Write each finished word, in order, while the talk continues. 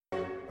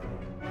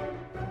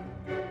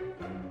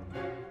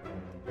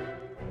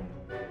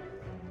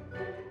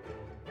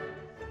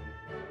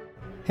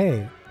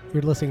Hey,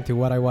 you're listening to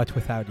What I Watch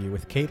Without You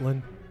with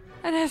Caitlin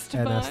And and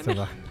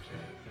Esteban.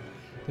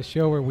 The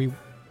show where we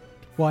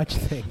watch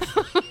things.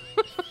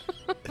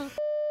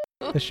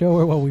 The show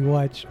where we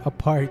watch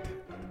apart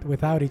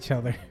without each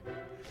other.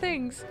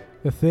 Things.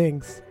 The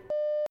things.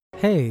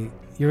 Hey,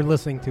 you're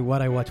listening to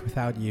What I Watch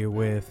Without You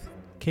with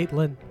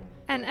Caitlin.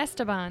 And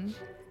Esteban.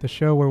 The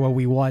show where what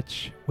we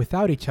watch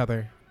without each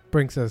other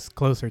brings us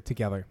closer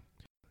together.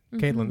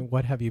 Caitlin,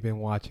 what have you been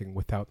watching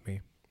without me?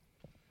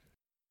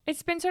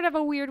 It's been sort of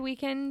a weird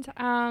weekend.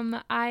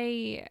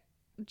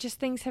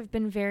 Things have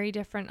been very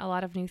different. A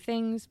lot of new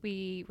things.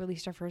 We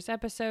released our first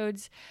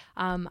episodes.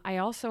 I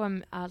also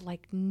am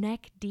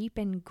neck deep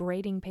in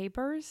grading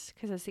papers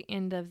because it's the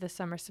end of the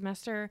summer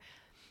semester.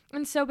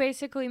 And so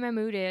basically my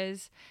mood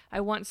is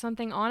I want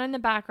something on in the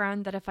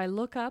background that if I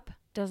look up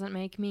doesn't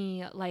make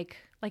me like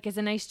is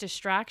a nice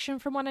distraction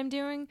from what I'm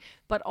doing,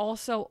 but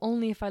also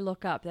only if I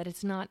look up, that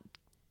it's not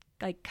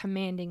like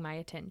commanding my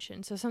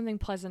attention. So something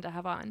pleasant to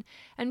have on.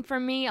 And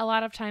for me, a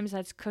lot of times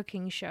that's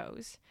cooking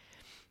shows.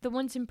 The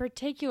ones in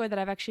particular that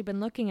I've actually been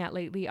looking at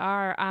lately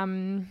are,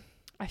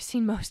 I've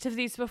seen most of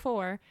these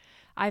before.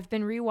 I've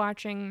been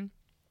rewatching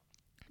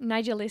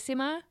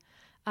Nigelissima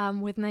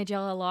with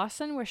Nigella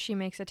Lawson, where she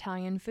makes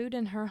Italian food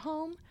in her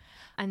home.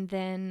 And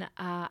then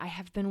I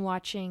have been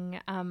watching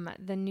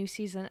the new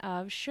season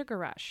of Sugar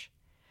Rush,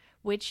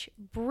 which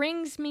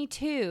brings me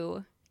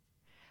to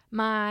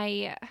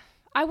my,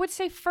 I would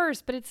say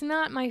first, but it's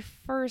not my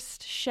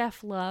first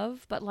chef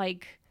love, but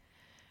like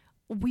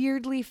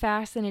weirdly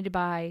fascinated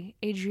by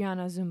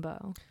Adriano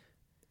Zumbo.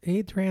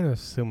 Adriano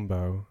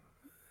Zumbo.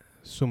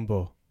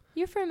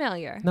 You're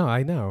familiar. No,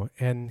 I know.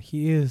 And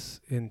he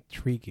is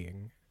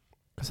intriguing.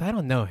 Because I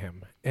don't know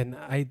him. And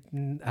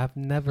I've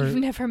never... You've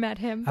never met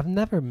him? I've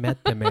never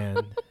met the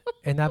man.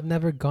 And I've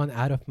never gone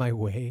out of my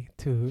way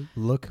to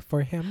look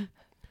for him.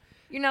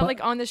 You're not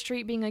like on the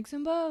street being like,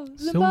 Zumbo.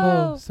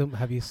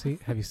 Have you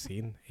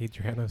seen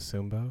Adriano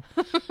Zumbo?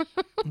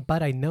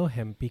 But I know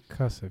him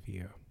because of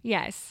you.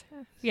 Yes.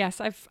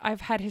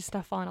 I've had his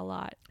stuff on a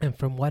lot. And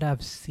from what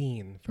I've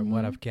seen,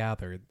 what I've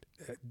gathered,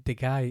 the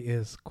guy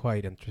is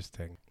quite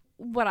interesting.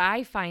 What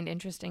I find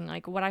interesting,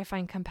 like what I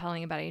find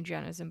compelling about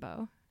Adriano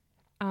Zumbo,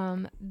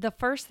 the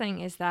first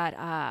thing is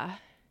that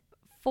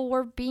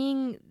for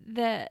being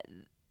the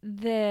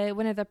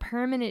one of the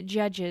permanent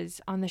judges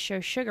on the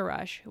show Sugar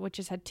Rush, which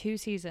has had 2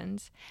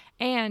 seasons,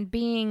 and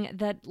being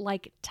the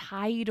like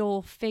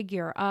title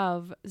figure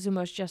of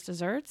Zumbo's Just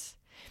Desserts,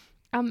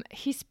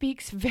 he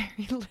speaks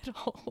very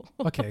little.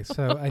 Okay,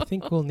 so I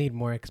think we'll need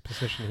more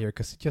exposition here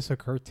because it just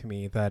occurred to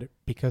me that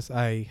because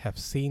I have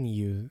seen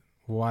you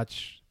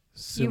watch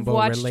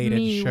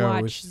Zumbo-related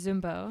shows, watch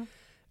Zumbo.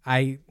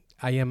 I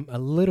am a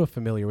little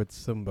familiar with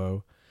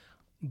Zumbo,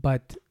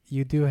 but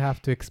you do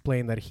have to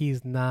explain that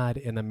he's not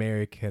an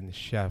American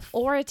chef.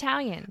 Or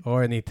Italian.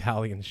 Or an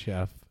Italian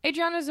chef.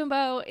 Adriano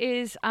Zumbo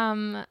is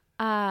an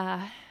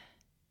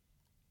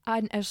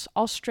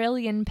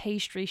Australian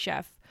pastry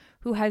chef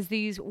who has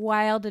these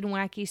wild and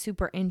wacky,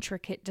 super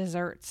intricate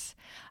desserts.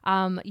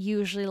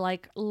 Usually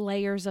like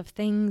layers of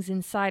things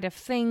inside of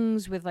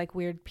things with like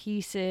weird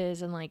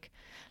pieces. And like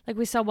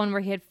we saw one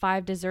where he had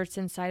 5 desserts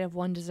inside of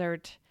one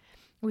dessert.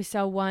 We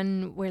saw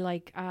one where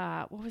like,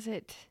 what was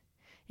it?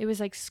 It was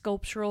like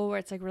sculptural where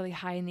it's like really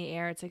high in the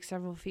air. It's like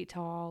several feet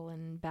tall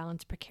and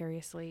balanced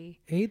precariously.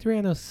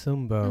 Adriano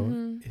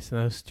Zumbo is an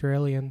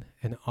Australian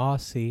and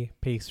Aussie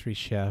pastry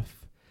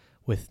chef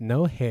with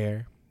no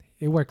hair.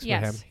 It works for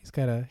him. He's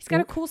got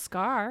a cool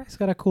scar. He's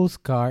got a cool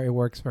scar. It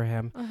works for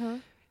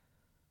him.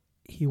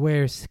 He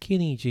wears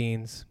skinny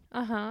jeans.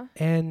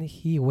 And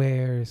he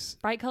wears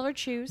bright colored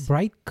shoes.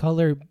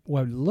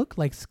 What look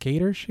like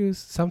skater shoes.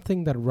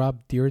 Something that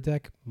Rob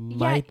Dyrdek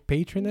might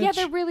patronage. Yeah,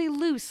 they're really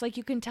loose. Like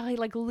you can tell he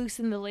like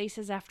loosened the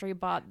laces after he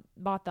bought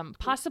them.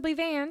 Possibly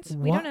Vans.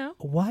 We don't know.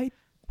 Why?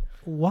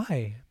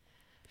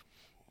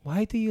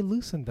 Why do you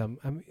loosen them?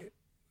 I mean,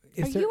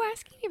 are you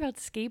asking me about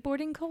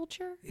skateboarding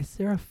culture? Is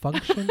there a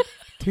function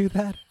to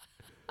that?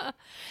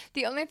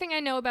 The only thing I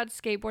know about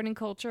skateboarding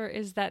culture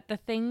is that the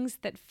things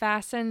that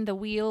fasten the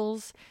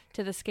wheels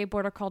to the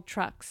skateboard are called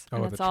trucks.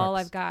 And that's all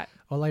I've got.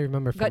 All I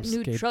remember from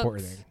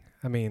skateboarding.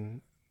 I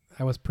mean,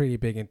 I was pretty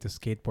big into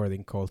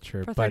skateboarding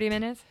culture. For 30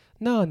 minutes?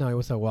 No, it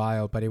was a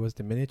while, but it was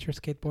the miniature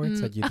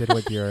skateboards that you did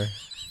with your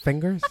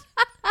fingers.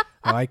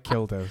 Oh, I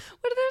killed those.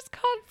 What are those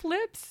called?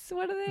 Flips?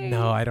 What are they?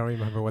 No, I don't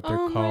remember what they're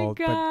called. Oh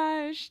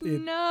my gosh,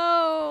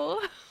 no.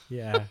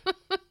 Yeah.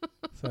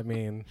 So, I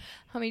mean.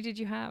 How many did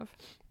you have?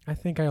 I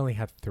think I only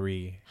had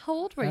 3. How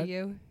old were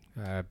you?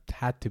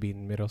 Had to be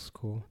in middle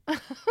school.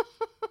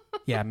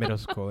 Yeah, middle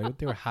school.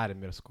 They were hot in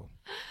middle school.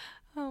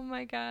 Oh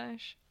my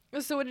gosh.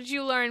 So what did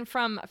you learn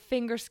from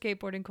finger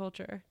skateboarding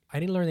culture?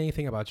 I didn't learn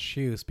anything about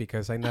shoes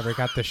because I never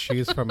got the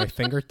shoes for my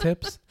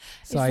fingertips.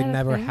 So I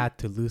never had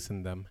to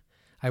loosen them.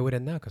 I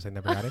wouldn't know because I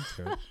never got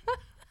into it.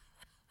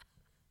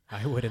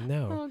 I wouldn't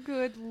know. Oh,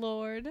 good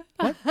Lord.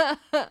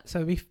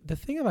 So the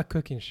thing about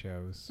cooking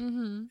shows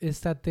is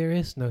that there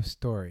is no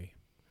story.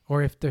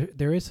 Or if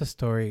there is a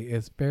story,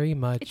 it's very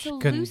much It's a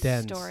loose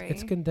condensed. story.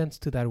 It's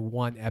condensed to that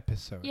one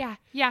episode. Yeah,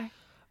 yeah.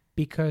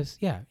 Because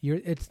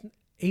it's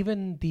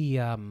even the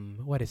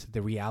what is it,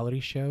 the reality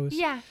shows?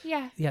 Yeah,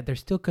 yeah. Yeah, they're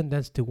still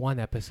condensed to one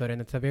episode,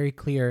 and it's a very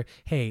clear,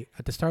 hey,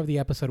 at the start of the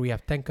episode we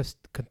have 10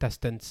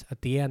 contestants,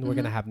 at the end we're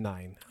gonna have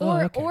 9.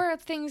 Or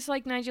things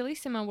like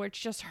Nigelissima, where it's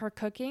just her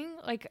cooking,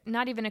 like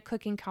not even a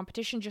cooking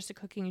competition, just a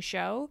cooking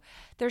show.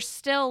 There's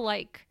still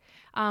like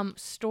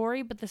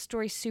story, but the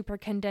story's super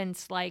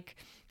condensed. Like,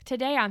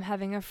 today I'm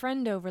having a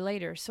friend over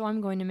later, so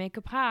I'm going to make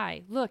a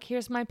pie. Look,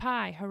 here's my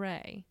pie.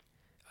 Hooray.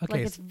 Okay,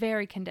 like, it's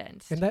very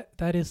condensed. And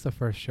that is the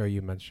first show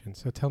you mentioned.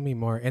 So tell me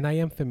more. And I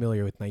am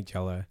familiar with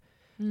Nigella,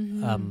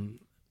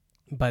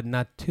 but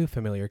not too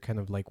familiar, kind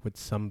of like with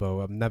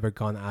Sumbo. I've never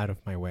gone out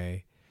of my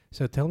way.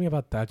 So tell me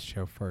about that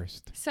show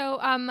first. So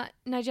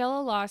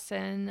Nigella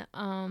Lawson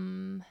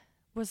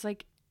was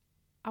like,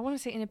 I want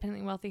to say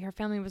independently wealthy. Her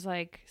family was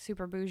like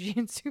super bougie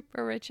and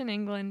super rich in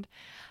England.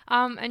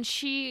 And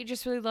she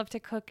just really loved to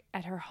cook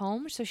at her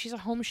home. So she's a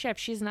home chef.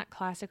 She's not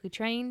classically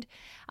trained.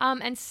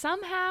 And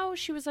somehow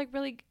she was like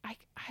really, I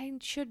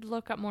should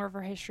look up more of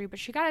her history, but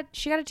she got a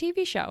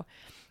TV show.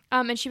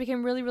 And she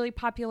became really, really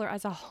popular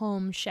as a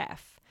home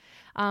chef.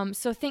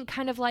 So think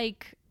kind of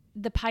like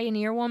The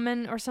Pioneer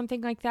Woman or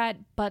something like that,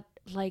 but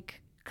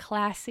like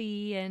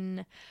classy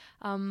and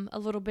a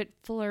little bit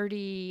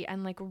flirty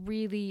and like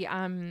really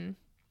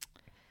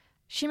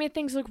she made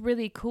things look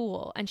really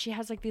cool, and she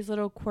has like these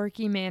little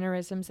quirky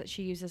mannerisms that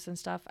she uses and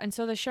stuff. And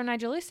so the show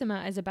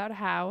Nigelissima is about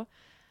how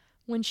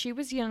when she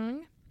was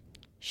young,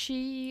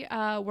 she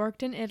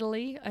worked in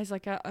Italy as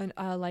like a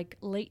like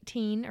late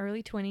teen,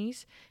 early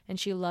 20s, and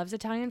she loves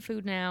Italian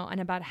food now,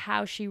 and about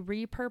how she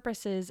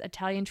repurposes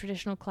Italian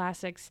traditional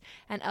classics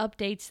and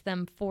updates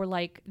them for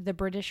like the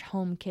British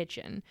home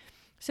kitchen.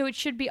 So it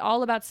should be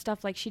all about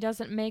stuff like she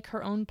doesn't make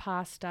her own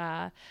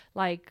pasta,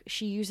 like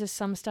she uses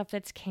some stuff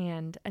that's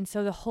canned. And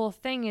so the whole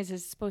thing is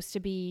supposed to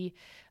be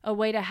a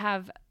way to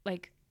have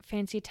like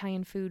fancy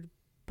Italian food,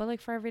 but like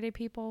for everyday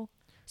people.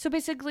 So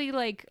basically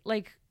like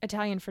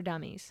Italian for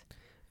dummies.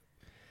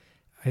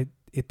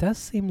 It does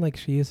seem like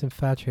she is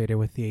infatuated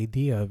with the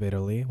idea of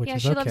Italy, which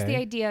is okay. Yeah, she loves the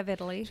idea of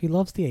Italy. She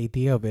loves the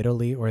idea of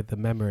Italy, or the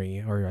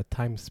memory, or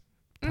times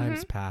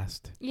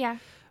past. Yeah.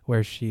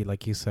 Where she,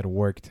 like you said,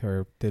 worked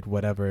or did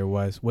whatever it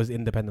was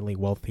independently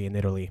wealthy in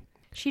Italy.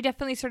 She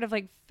definitely sort of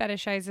like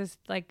fetishizes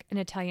like an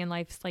Italian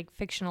like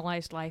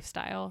fictionalized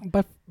lifestyle.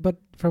 But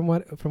from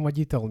what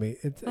you told me,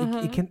 it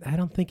can. I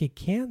don't think it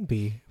can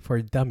be for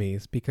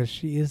dummies, because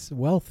she is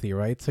wealthy,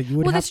 right? So you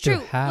would have to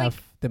have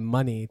like, the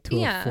money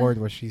to afford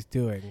what she's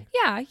doing.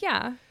 Yeah,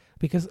 yeah.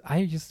 Because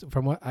I just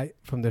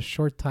from the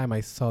short time I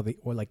saw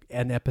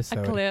an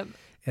episode,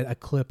 a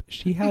clip,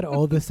 she had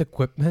all this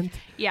equipment.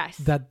 Yes.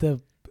 That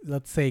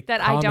let's say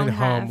that common I don't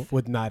home have.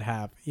 Would not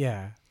have.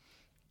 Yeah.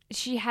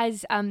 She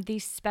has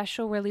these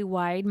special really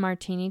wide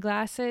martini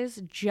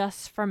glasses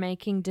just for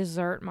making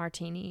dessert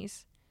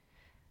martinis.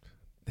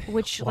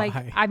 Which like,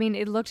 I mean,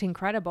 it looked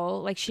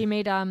incredible. Like she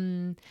made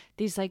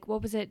these like,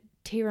 what was it?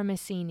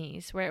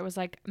 Tiramisinis, where it was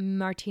like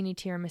martini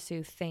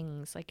tiramisu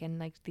things, like in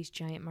like these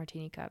giant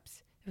martini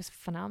cups. It was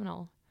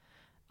phenomenal.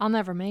 I'll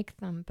never make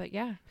them, but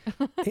yeah.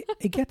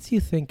 it gets you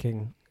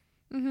thinking.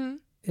 Mm-hmm.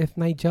 If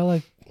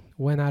Nigella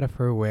went out of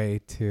her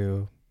way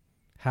to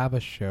have a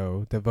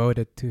show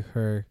devoted to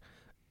her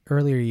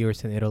earlier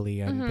years in Italy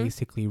and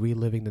basically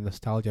reliving the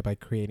nostalgia by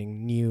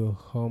creating new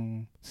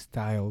home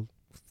style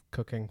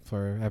cooking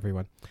for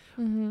everyone,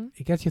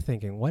 it gets you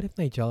thinking, what if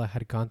Nigella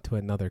had gone to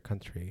another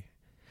country,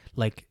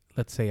 like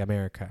let's say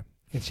America,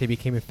 and she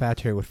became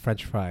infatuated with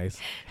French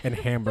fries and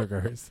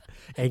hamburgers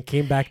and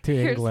came back to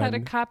England. Here's how to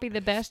copy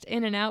the best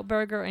In-N-Out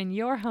burger in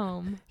your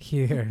home.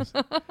 Here's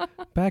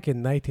back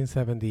in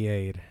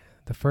 1978,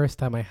 the first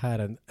time I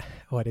had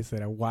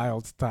a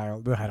wild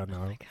style, I don't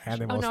know,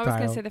 animal style. I was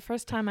going to say the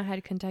first time I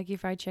had Kentucky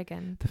Fried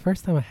Chicken. The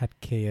first time I had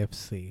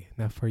KFC.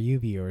 Now for you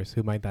viewers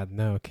who might not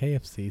know,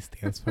 KFC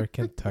stands for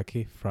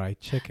Kentucky Fried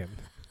Chicken.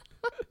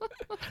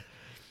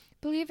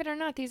 Believe it or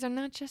not, these are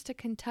not just a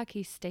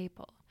Kentucky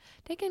staple.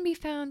 They can be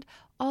found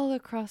all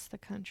across the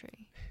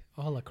country.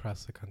 All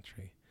across the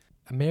country.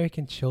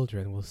 American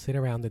children will sit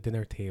around the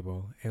dinner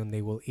table and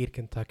they will eat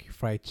Kentucky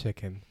Fried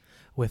Chicken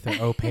with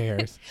their au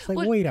pairs. It's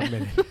like, wait a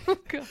minute. Oh,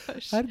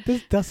 gosh.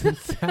 This doesn't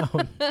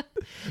sound...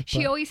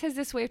 She always has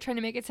this way of trying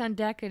to make it sound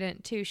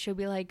decadent, too. She'll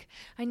be like,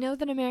 I know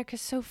that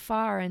America's so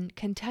far and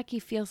Kentucky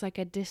feels like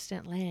a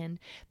distant land,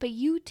 but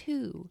you,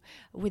 too,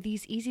 with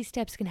these easy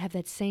steps, can have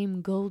that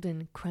same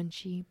golden,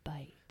 crunchy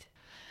bite.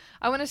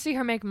 I want to see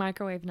her make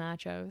microwave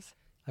nachos.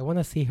 I want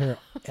to see her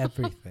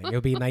everything.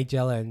 It'll be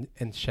Nigella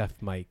and Chef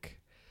Mike.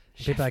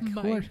 She'll be like,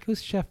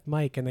 who's Chef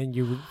Mike? And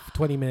then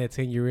 20 minutes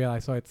in, you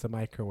realize, it's a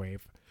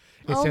microwave.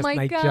 It's just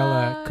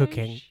Nigella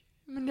cooking.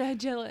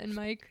 Nigella and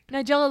Mike.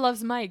 Nigella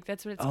Loves Mike.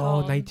 That's what it's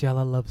called. Oh,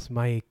 Nigella Loves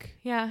Mike.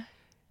 Yeah.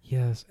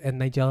 Yes.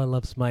 And Nigella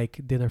Loves Mike,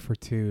 Dinner for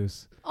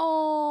Twos.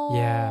 Oh.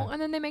 Yeah.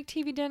 And then they make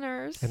TV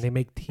dinners.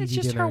 It's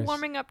just her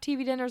warming up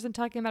TV dinners and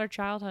talking about her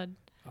childhood.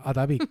 Oh,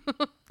 that'd be...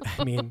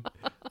 I mean,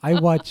 I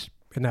watched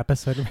an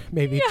episode,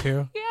 maybe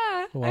two. Yeah.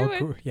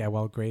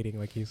 While grading,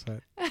 like you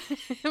said.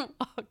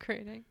 While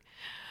grading.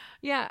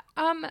 Yeah.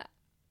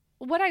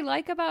 What I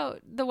like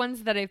about the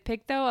ones that I've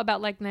picked, though,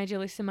 about like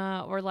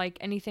Nigelissima or like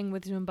anything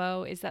with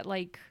Zumbo, is that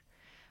like,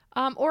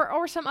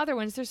 or some other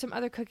ones. There's some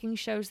other cooking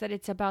shows that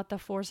it's about the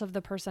force of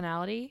the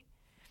personality.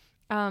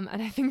 And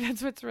I think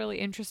that's what's really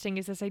interesting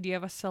is this idea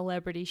of a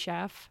celebrity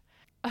chef,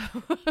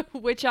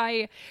 which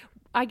I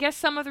guess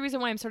some of the reason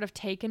why I'm sort of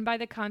taken by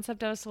the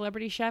concept of a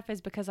celebrity chef is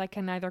because I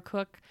can neither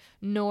cook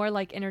nor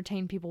like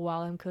entertain people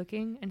while I'm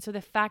cooking. And so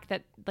the fact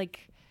that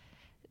like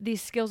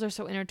these skills are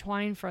so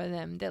intertwined for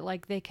them that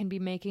like they can be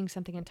making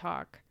something and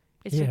talk.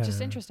 It's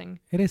just interesting.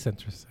 It is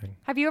interesting.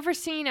 Have you ever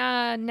seen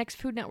Next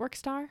Food Network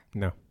Star?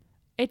 No.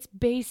 It's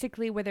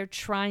basically where they're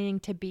trying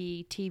to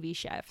be TV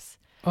chefs.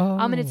 Oh.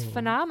 And it's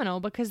phenomenal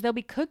because they'll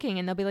be cooking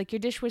and they'll be like, your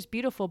dish was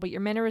beautiful, but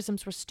your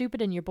mannerisms were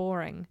stupid and you're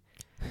boring.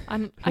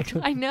 And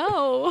I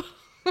know.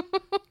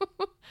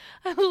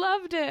 I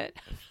loved it.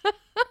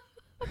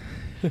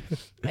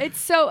 It's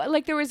so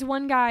like there was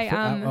one guy.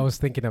 I was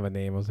thinking of a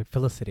name. I was like,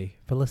 Felicity.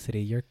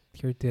 Felicity, your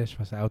dish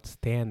was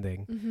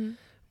outstanding. Mm-hmm.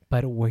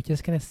 But we're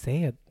just gonna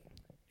say it.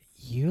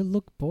 You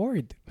look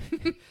bored,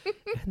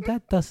 and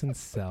that doesn't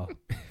sell.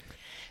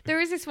 There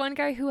was this one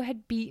guy who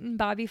had beaten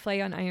Bobby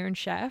Flay on Iron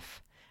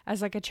Chef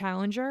as like a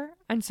challenger,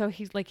 and so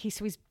he's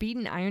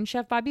beaten Iron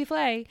Chef Bobby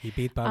Flay. He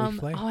beat Bobby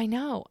Flay. Oh, I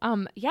know.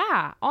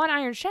 Yeah, on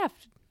Iron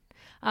Chef.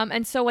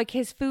 And so like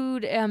his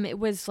food, it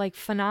was like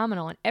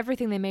phenomenal, and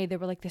everything they made, they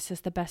were like, this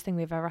is the best thing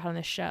we've ever had on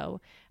the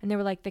show. And they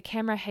were like, the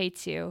camera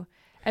hates you.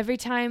 Every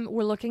time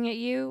we're looking at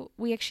you,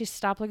 we actually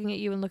stop looking at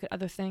you and look at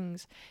other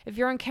things. If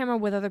you're on camera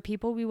with other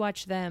people, we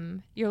watch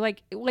them. You're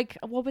like,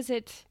 what was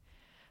it?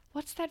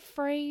 What's that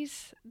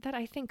phrase that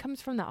I think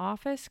comes from The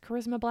Office?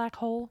 Charisma black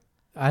hole?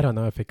 I don't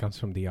know if it comes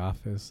from The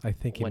Office. I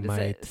think it might.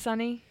 What is it?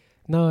 Sunny?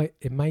 No,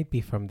 it might be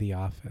from The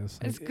Office.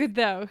 It's good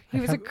though. He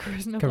was a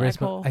charisma black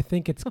hole. I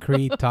think it's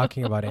Creed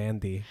talking about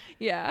Andy.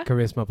 Yeah.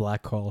 Charisma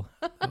black hole.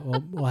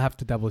 We'll have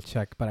to double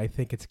check, but I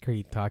think it's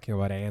Creed talking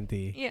about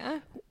Andy. Yeah.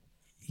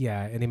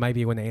 Yeah, and it might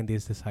be when Andy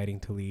is deciding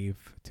to leave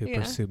to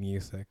pursue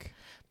music.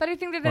 But I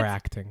think or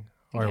acting,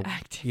 or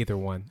either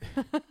one.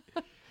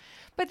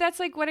 But that's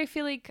like what I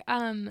feel like.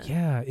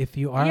 Yeah, if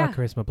you are a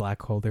charisma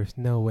black hole, there's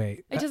no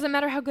way. It doesn't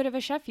matter how good of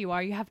a chef you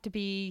are. You have to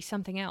be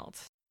something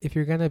else. If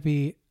you're gonna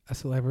be a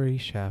celebrity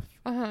chef,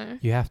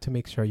 you have to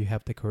make sure you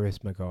have the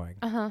charisma going.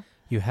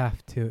 You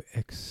have to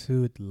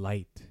exude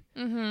light,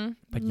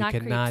 but you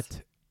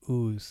cannot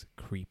ooze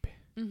creep.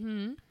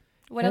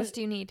 What else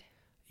do you need?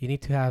 You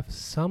need to have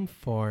some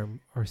form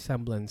or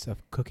semblance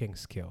of cooking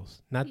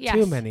skills. Not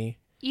too many.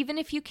 Even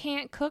if you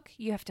can't cook,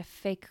 you have to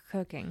fake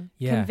cooking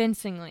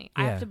convincingly.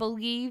 I have to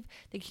believe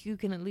that you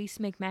can at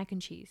least make mac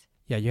and cheese.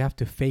 Yeah, you have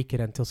to fake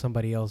it until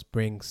somebody else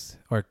brings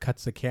or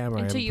cuts the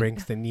camera and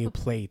brings the new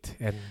plate.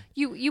 And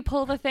you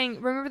pull the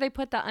thing. Remember they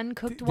put the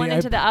uncooked one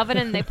into the oven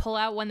and they pull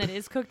out one that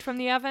is cooked from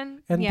the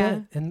oven? And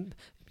and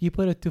you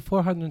put it to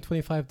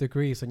 425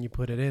 degrees and you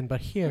put it in.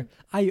 But here,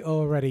 I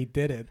already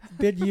did it.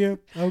 Did you?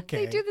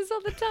 Okay. They do this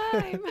all the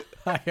time.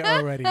 I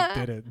already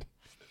did it.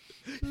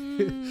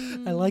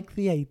 I like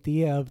the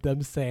idea of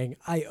them saying,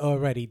 I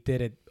already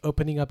did it.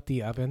 Opening up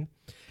the oven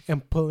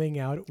and pulling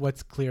out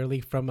what's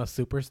clearly from a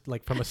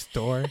from a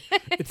store.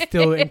 It's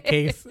still in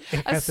case.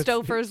 A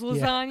Stouffer's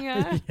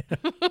lasagna.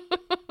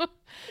 Yeah.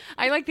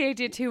 I like the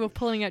idea too of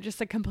pulling out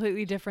just a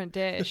completely different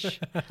dish.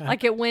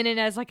 Like it went in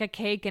as like a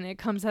cake and it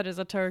comes out as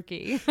a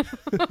turkey.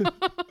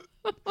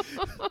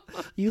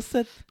 You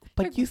said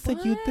you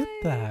did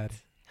that.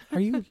 Are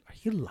you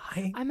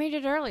lying? I made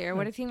it earlier.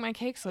 What do you think my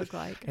cakes look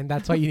like? And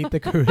that's why you need the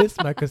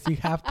charisma, because you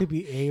have to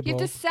be able. You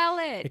have to sell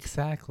it.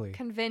 Exactly.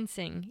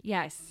 Convincing.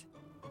 Yes.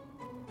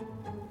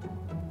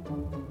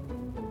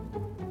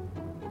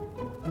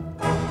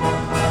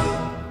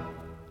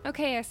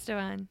 Okay,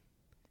 Esteban.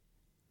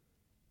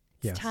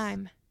 It's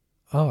time.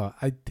 Oh,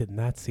 I did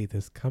not see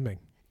this coming.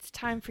 It's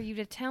time for you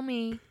to tell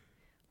me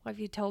what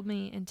you told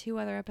me in 2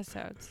 other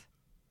episodes.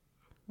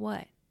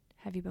 What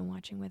have you been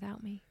watching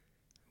without me?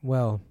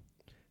 Well,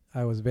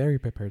 I was very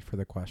prepared for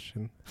the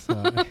question.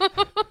 So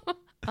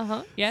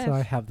yes. So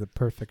I have the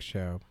perfect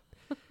show.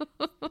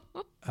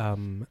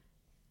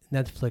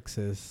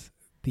 Netflix's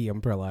The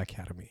Umbrella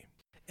Academy.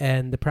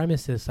 And the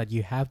premise is that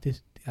you have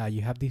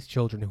these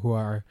children who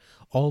are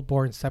all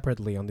born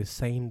separately on the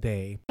same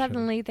day.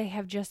 Suddenly they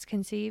have just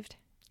conceived.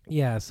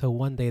 Yeah, so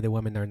one day the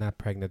women are not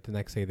pregnant, the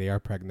next day they are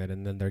pregnant,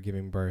 and then they're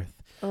giving birth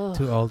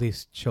to all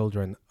these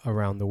children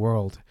around the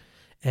world.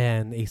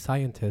 And a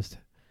scientist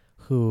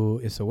who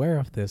is aware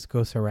of this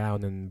goes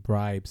around and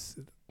buys,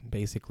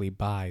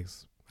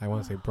 I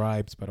want to say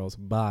bribes, but also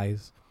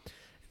buys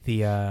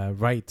the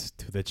rights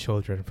to the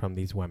children from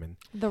these women.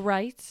 The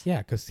rights? Yeah,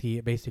 because he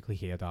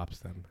adopts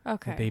them.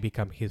 Okay. They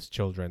become his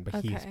children,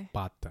 but he's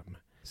bought them.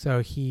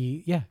 So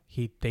he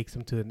takes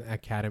them to an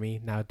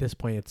academy. Now at this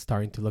point, it's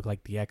starting to look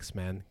like the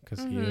X-Men,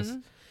 because he is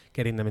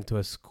getting them into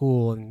a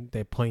school, and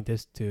the point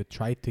is to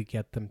try to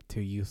get them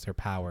to use their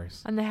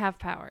powers. And they have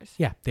powers.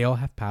 Yeah, they all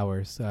have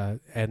powers.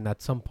 And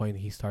at some point,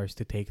 he starts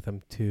to take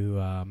them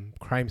to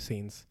crime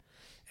scenes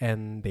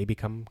and they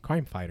become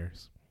crime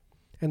fighters.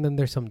 And then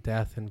there's some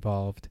death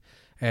involved.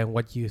 And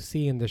what you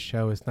see in the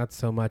show is not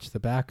so much the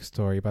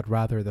backstory, but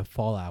rather the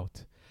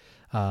fallout.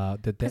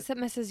 Because it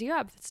messes you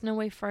up. That's no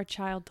way for a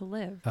child to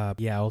live.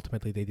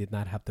 Ultimately, they did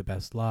not have the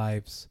best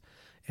lives.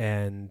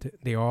 And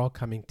they are all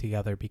coming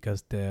together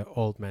because the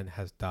old man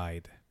has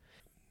died.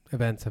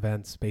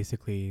 Events,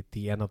 basically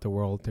the end of the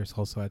world. There's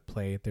also at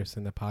play. There's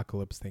an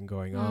apocalypse thing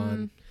going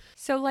on.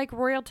 So like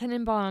Royal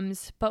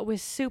Tenenbaums, but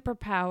with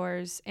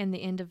superpowers and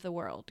the end of the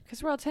world.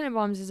 Because Royal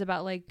Tenenbaums is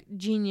about like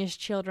genius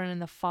children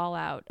and the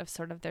fallout of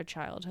sort of their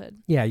childhood.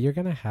 Yeah, you're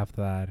going to have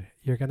that.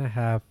 You're going to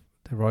have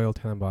the Royal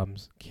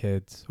Tenenbaums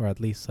kids, or at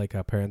least like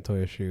parental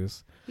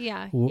issues.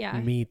 Yeah.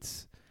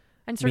 Meets...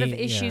 And sort of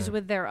issues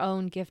with their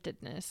own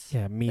giftedness.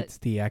 Yeah, meets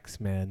the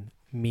X-Men,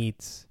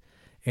 meets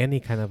any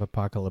kind of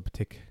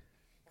apocalyptic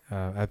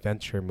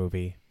adventure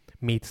movie,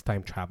 meets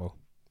time travel.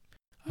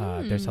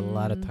 There's a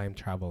lot of time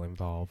travel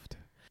involved.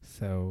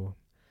 So,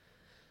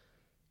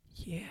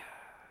 yeah.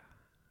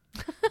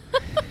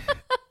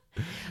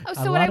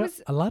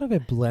 A lot of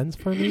it blends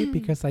for me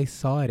because I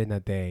saw it in a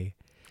day.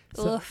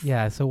 So,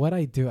 so what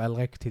I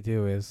like to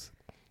do is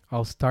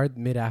I'll start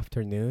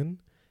mid-afternoon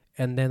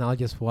and then I'll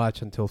just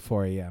watch until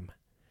 4 a.m.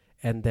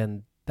 And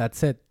then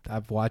that's it.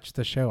 I've watched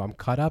the show. I'm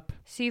caught up.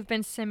 So you've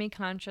been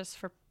semi-conscious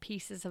for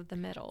pieces of the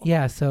middle.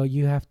 Yeah, so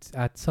you have to,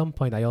 at some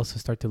point I also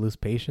start to lose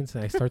patience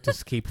and I start to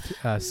skip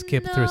through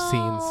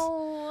scenes.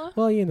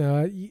 Well,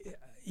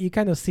 you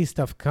kind of see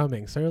stuff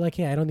coming. So you're like,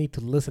 I don't need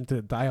to listen to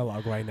the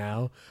dialogue right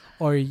now.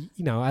 Or,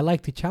 I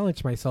like to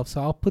challenge myself.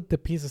 So I'll put the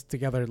pieces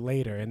together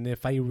later. And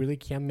if I really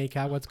can't make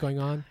out what's going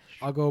on,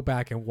 I'll go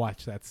back and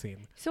watch that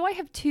scene. So I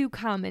have 2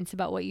 comments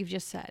about what you've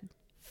just said.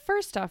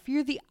 First off,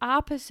 you're the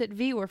opposite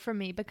viewer from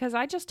me because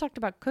I just talked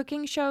about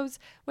cooking shows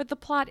where the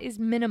plot is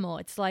minimal.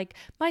 It's like,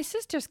 my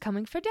sister's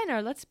coming for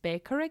dinner. Let's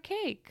bake her a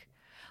cake.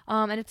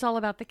 And it's all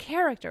about the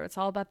character. It's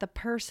all about the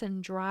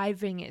person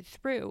driving it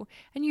through.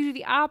 And you do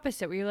the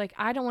opposite where you're like,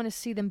 I don't want to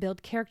see them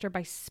build character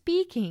by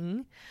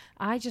speaking.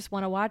 I just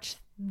want to watch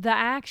the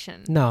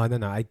action. No.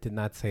 I did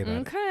not say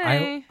that.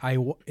 Okay. I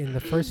in the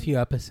first few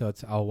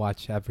episodes, I'll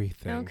watch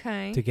everything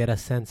to get a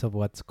sense of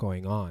what's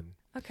going on.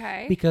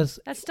 Okay. Because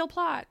that's still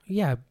plot.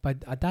 Yeah, but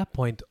at that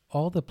point,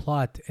 all the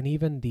plot and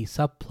even the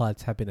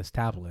subplots have been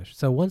established.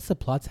 So once the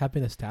plots have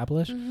been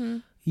established,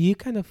 you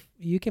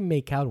can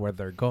make out where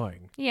they're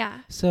going.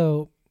 Yeah.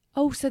 So.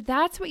 Oh, so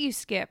that's what you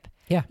skip.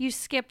 Yeah. You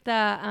skip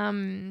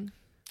the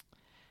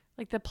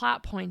like the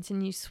plot points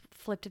and you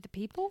flip to the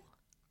people.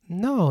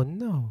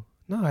 No,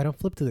 I don't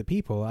flip to the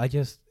people. I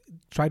just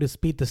try to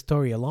speed the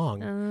story along.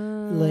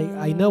 Like,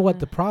 I know what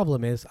the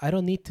problem is. I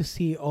don't need to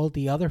see all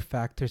the other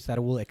factors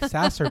that will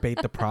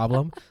exacerbate the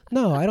problem.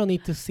 No, I don't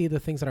need to see the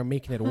things that are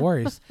making it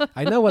worse.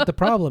 I know what the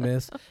problem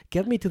is.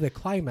 Get me to the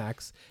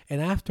climax,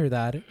 and after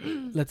that,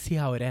 let's see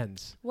how it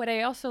ends. What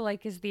I also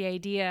like is the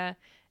idea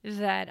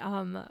that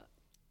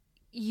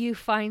you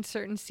find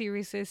certain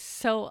series is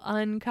so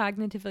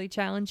uncognitively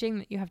challenging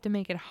that you have to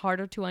make it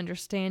harder to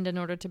understand in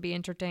order to be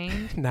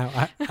entertained.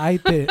 Now, I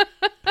did.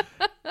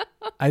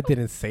 I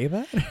didn't say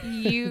that.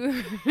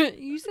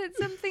 You said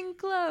something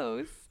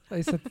close.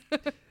 I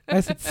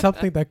said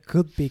something that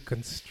could be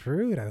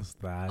construed as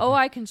that. Oh,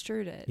 I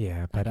construed it.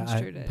 Yeah, but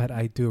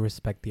I do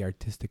respect the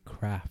artistic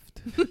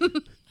craft.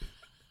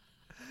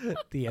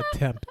 The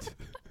attempt.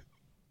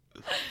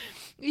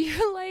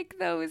 You're like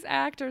those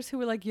actors who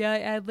were like, I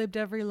ad-libbed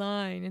every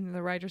line, and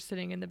the writer's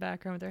sitting in the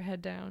background with their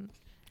head down.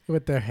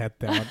 With their head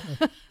down.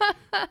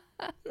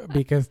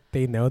 Because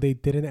they know they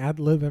didn't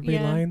ad-lib every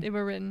line? They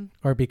were written.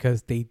 Or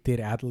because they did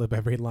ad-lib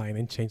every line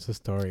and change the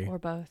story?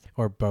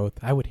 Or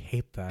both. I would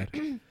hate that.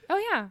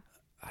 Oh, yeah.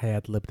 I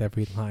ad-libbed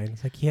every line.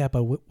 It's like, yeah,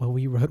 but what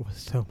we wrote was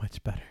so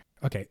much better.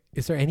 Okay,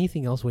 is there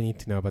anything else we need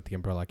to know about the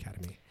Umbrella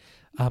Academy?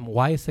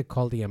 Why is it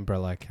called the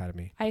Umbrella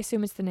Academy? I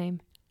assume it's the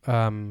name.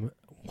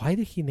 Why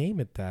did he name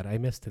it that? I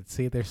missed it.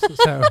 See, there's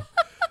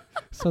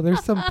so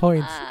there's some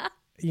points.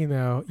 You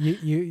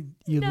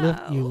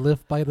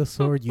live by the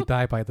sword, you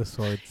die by the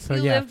sword. So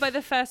you live by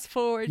the fast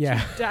forward, you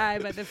die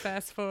by the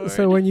fast forward.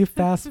 So when you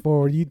fast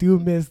forward, you do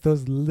miss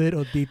those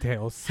little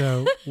details.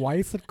 So why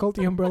is it called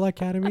the Umbrella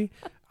Academy?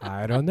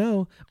 I don't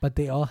know, but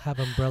they all have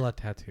umbrella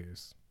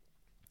tattoos.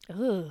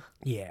 Ugh.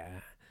 Yeah,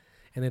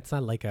 and it's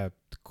not like a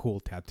cool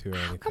tattoo or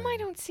anything. How come I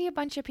don't see a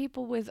bunch of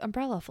people with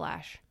umbrella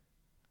flash?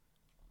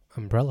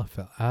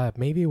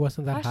 Maybe it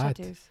wasn't that flash hot.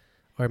 Tattoos.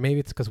 Or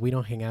maybe it's because we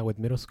don't hang out with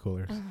middle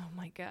schoolers. Oh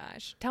my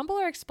gosh.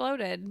 Tumblr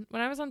exploded.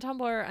 When I was on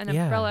Tumblr and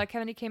Umbrella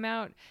Academy came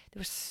out, there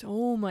was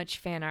so much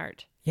fan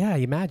art. Yeah,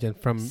 imagine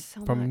from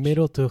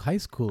middle to high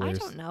schoolers. I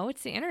don't know.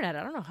 It's the internet.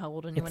 I don't know how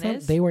old anyone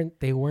is. They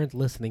weren't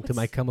listening to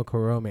My Chemical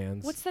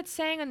Romance. What's that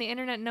saying on the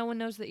internet? No one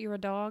knows that you're a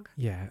dog.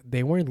 Yeah,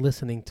 they weren't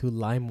listening to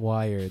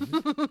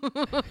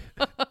LimeWired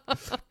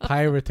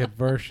pirated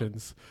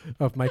versions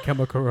of My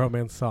Chemical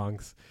Romance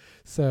songs.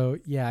 So,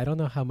 yeah, I don't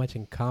know how much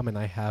in common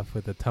I have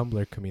with the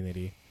Tumblr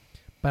community.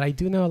 But I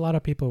do know a lot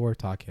of people were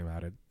talking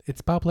about it.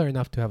 It's popular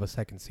enough to have a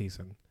second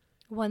season.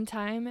 One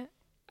time,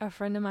 a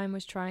friend of mine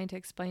was trying to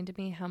explain to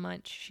me how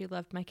much she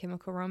loved My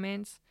Chemical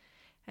Romance.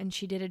 and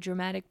she did a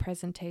dramatic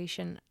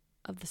presentation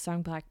of the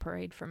song Black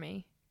Parade for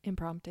me,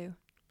 impromptu,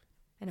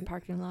 in a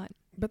parking lot.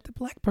 But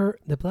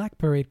the Black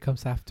Parade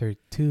comes after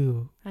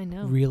 2 I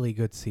know. really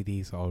good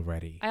CDs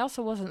already. I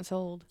also wasn't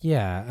sold.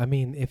 Yeah, I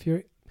mean,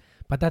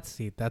 but that's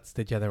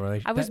the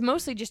generation. I was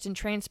mostly just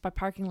entranced by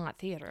parking lot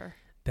theater.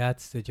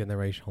 That's the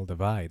generational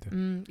divide.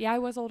 Yeah, I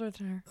was older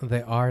than her.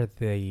 They are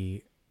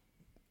the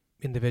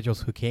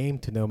individuals who came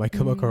to know My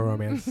Chemical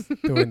Romance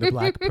during the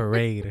Black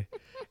Parade.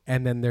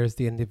 And then there's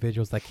the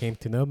individuals that came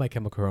to know My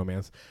Chemical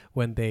Romance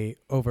when they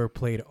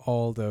overplayed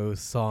all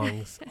those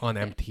songs on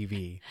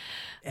MTV.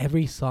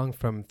 Every song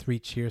from 3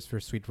 Cheers for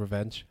Sweet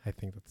Revenge, I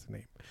think that's the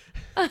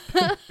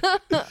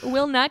name.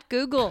 Will not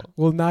Google.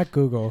 Will not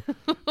Google.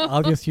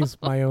 I'll just use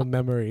my own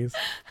memories.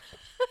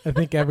 I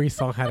think every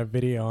song had a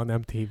video on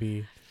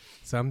MTV.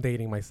 So I'm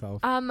dating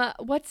myself.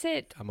 What's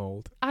it? I'm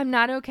old. I'm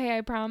Not Okay,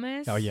 I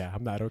Promise. Oh yeah,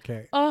 I'm not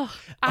okay.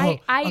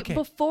 Okay.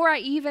 Before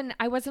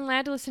I wasn't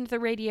allowed to listen to the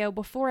radio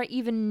before I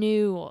even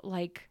knew,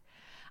 like,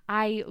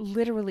 I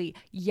literally,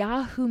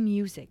 Yahoo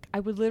Music.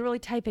 I would literally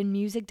type in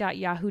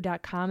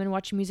music.yahoo.com and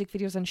watch music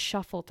videos on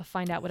shuffle to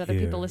find out what other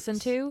people listen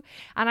to.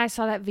 And I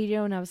saw that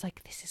video and I was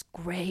like, this is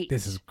great.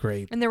 This is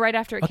great. And then right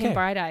after it came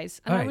Bright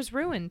Eyes. And I was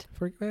ruined.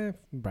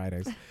 Bright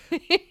Eyes.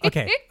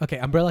 Okay.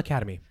 Umbrella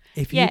Academy.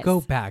 If you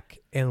go back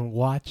and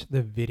watch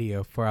the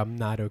video for I'm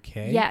Not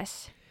Okay.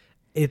 Yes.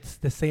 It's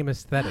the same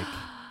aesthetic.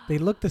 They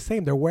look the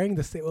same. They're wearing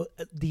the same.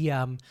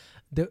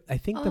 I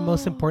think the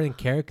most important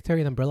character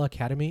in Umbrella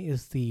Academy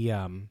is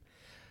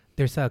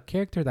there's a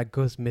character that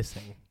goes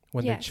missing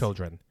when they're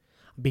children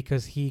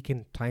because he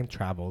can time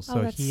travel.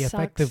 So he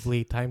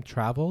effectively time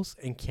travels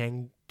and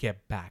can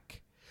get back.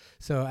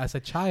 So as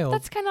a child,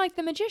 that's kind of like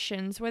the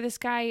Magicians, where this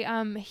guy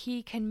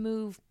he can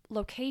move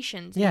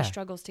locations and he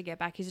struggles to get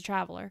back. He's a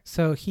traveler.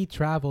 So he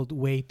traveled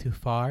way too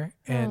far,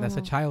 and as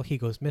a child he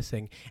goes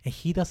missing, and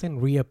he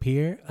doesn't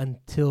reappear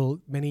until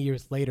many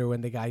years later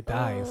when the guy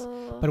dies.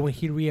 But when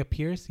he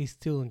reappears, he's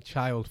still in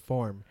child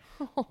form.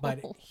 But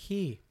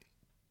he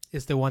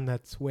is the one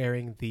that's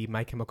wearing the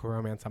My Chemical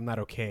Romance I'm Not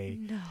Okay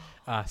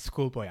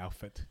schoolboy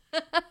outfit.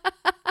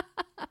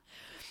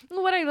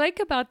 What I like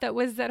about that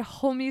was that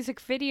whole music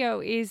video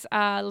is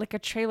like a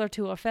trailer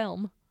to a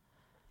film.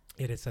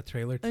 It is a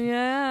trailer to...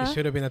 Yeah. It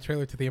should have been a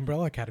trailer to the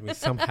Umbrella Academy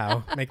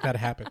somehow. Make that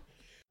happen.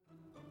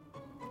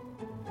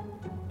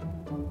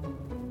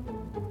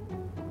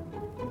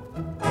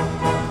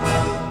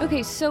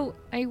 Okay, so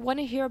I want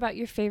to hear about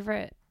your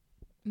favorite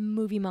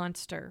movie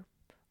monster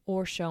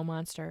or show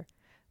monster,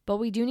 but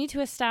we do need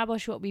to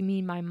establish what we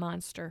mean by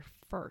monster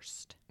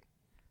first.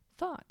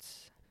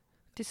 Thoughts?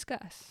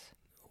 Discuss.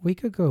 We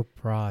could go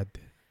broad.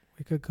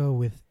 We could go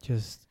with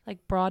just...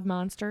 Like broad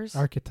monsters?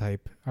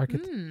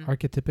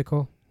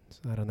 Archetypical.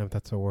 I don't know if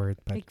that's a word,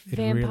 but like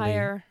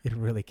vampire. It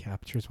really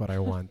captures what I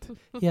want.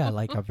 Yeah,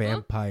 like a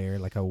vampire,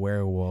 like a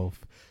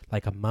werewolf,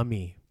 like a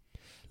mummy,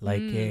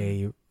 like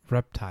a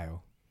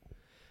reptile,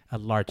 a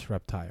large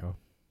reptile,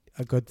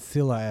 a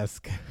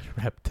Godzilla-esque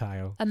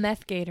reptile, a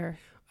meth gator.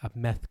 A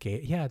meth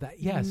gator. Yeah,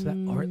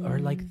 or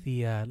like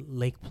the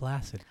Lake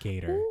Placid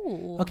gator.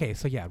 Ooh. Okay,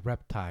 so yeah,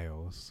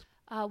 reptiles.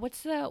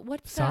 What's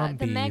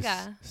the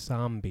mega?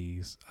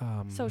 Zombies.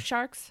 So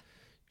sharks?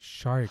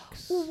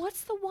 Sharks. Ooh,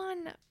 what's the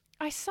one?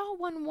 I saw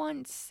one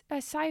once,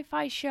 a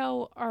sci-fi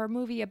show or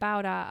movie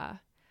about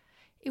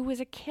it was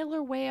a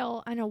killer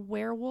whale and a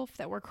werewolf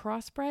that were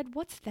crossbred.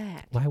 What's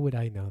that? Why would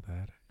I know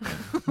that?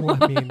 Well,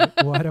 I mean,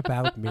 what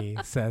about me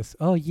says,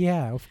 oh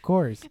yeah, of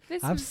course.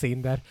 I've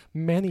seen that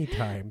many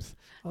times.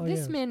 Oh,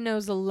 this man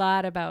knows a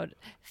lot about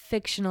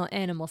fictional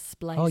animal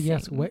splicing. Oh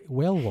yes,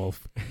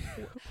 werewolf.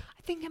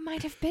 I think it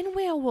might have been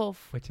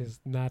werewolf. Which is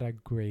not a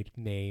great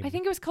name. I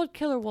think it was called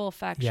Killer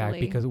Wolf, actually. Yeah,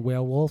 because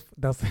werewolf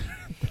doesn't...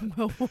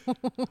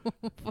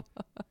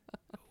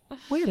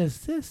 Wait,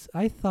 is this?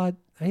 I thought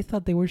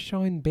they were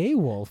showing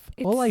Beowulf.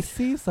 All I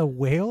see is a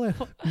whale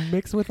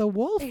mixed with a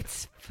wolf.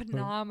 It's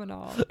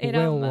phenomenal.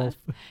 Werewolf.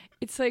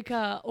 It's like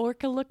a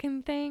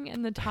orca-looking thing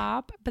in the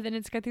top, but then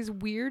it's got these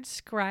weird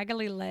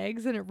scraggly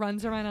legs, and it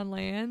runs around on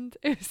land.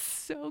 It's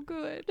so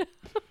good.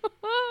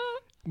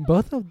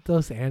 Both of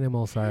those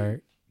animals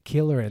are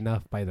killer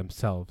enough by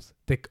themselves.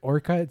 The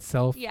orca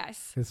itself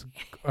is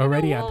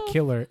already a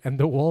killer, and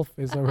the wolf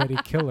is already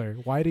killer.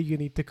 Why do you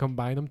need to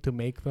combine them to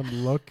make them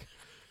look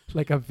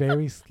like a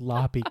very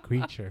sloppy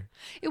creature?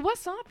 It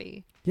was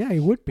sloppy. Yeah, it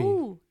would be.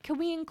 Ooh, can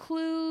we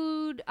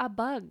include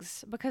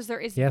bugs? Because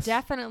there is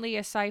definitely a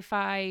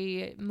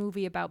sci-fi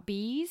movie about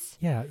bees.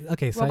 Yeah,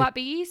 okay. Robot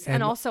bees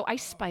and also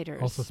ice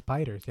spiders. Also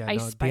spiders, yeah.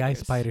 Spiders. The ice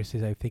spiders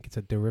is, I think it's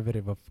a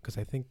derivative of, because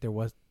I think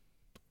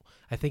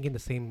in the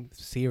same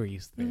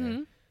series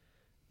there,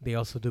 they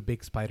also do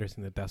big spiders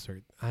in the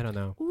desert. I don't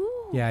know.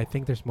 Ooh. Yeah, I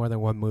think there's more than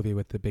one movie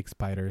with the big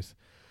spiders.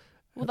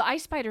 Well, the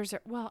ice spiders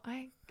are... Well,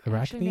 I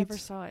actually never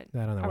saw it. I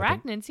don't know.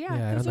 Arachnids,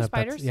 those are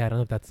spiders. I don't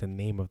know if that's the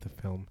name of the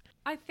film.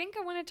 I think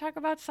I want to talk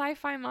about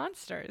sci-fi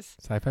monsters.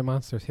 Sci-fi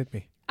monsters, hit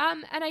me.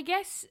 And I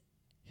guess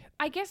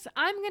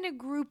I'm going to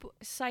group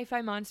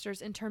sci-fi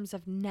monsters in terms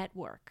of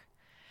network.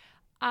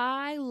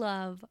 I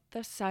love the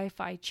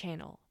Sci-Fi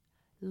Channel.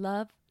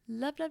 Love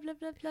Love, love, love,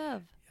 love,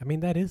 love, I mean,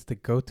 that is the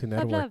go-to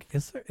Love, network.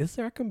 Is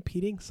there a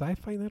competing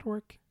sci-fi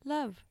network?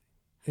 love.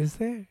 Is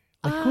there?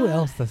 Like, who Uh,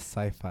 else does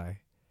sci-fi?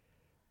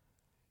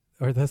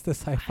 Or does the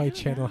Sci-Fi don't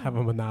Channel have a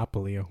know.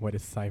 monopoly on what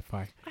is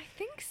sci-fi? I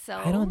think so.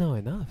 I don't know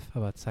enough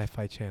about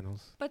sci-fi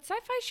channels. But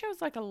sci-fi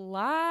shows like a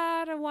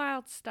lot of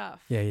wild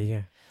stuff.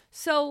 Yeah.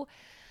 So,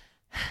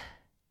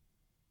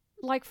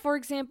 like for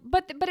example,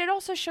 but it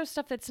also shows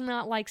stuff that's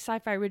not like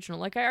sci-fi original.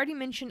 Like I already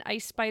mentioned,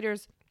 Ice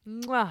Spiders.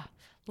 Mwah,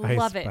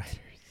 love Ice it. Spiders.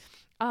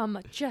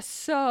 Just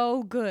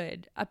so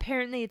good.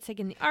 Apparently, it's like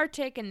in the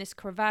Arctic, and this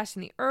crevasse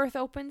in the earth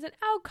opens, and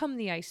out come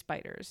the ice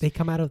spiders. They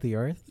come out of the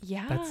earth?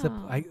 Yeah. That's the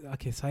I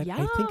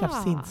think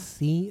I've Yeah.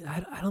 seen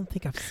I don't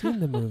think I've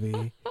seen the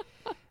movie.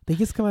 They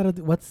just come out of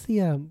what's the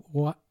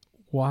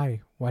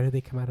why do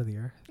they come out of the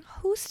earth?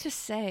 Who's to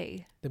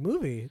say? The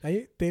movie.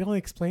 They don't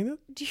explain it?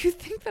 Do you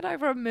think that I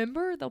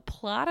remember the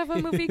plot of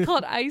a movie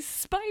called Ice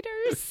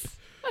Spiders?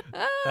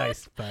 Ice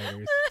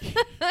spiders.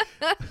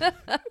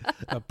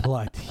 A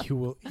plot you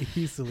will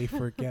easily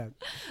forget.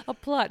 A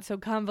plot so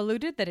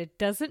convoluted that it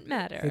doesn't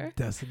matter. It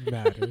doesn't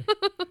matter.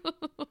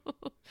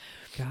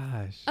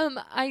 Gosh.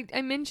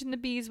 I mentioned the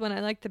bees one. I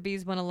like the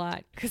bees one a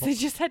lot because they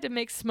just had to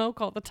make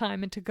smoke all the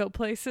time and to go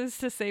places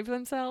to save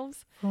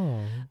themselves. Oh.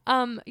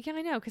 Yeah,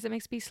 I know, because it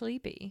makes me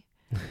sleepy.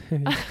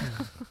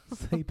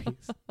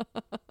 Sleepies.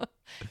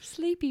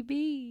 Sleepy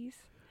bees.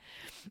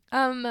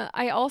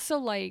 I also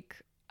like.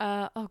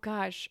 Oh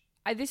gosh,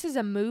 this is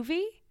a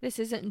movie. This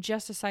isn't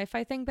just a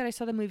sci-fi thing, but I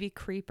saw the movie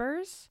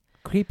Creepers.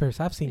 Creepers.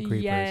 I've seen Creepers.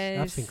 I've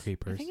Yes. seen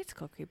Creepers. I think it's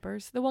called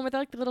Creepers. The one with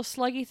like the little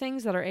sluggy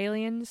things that are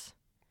aliens.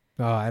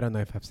 Oh, I don't know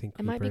if I've seen It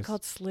Creepers. might be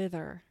called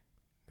Slither.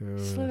 Ugh.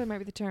 Slither might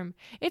be the term.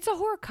 It's a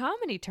horror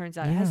comedy, turns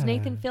out. It has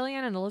Nathan Yeah.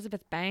 Fillion and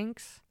Elizabeth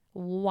Banks.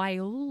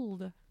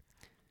 Wild.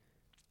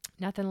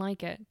 Nothing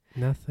like it.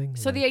 Nothing.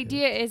 So the like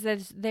idea is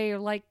that they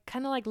like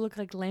kind of like look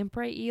like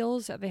lamprey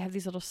eels. They have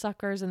these little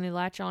suckers and they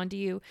latch onto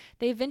you.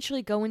 They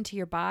eventually go into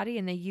your body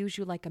and they use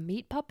you like a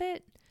meat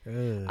puppet.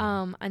 it.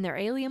 Ugh. And they're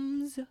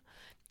aliens.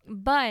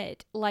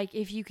 But like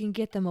if you can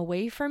get them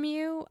away from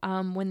you,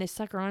 when they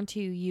sucker onto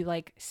you, you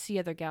like see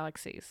other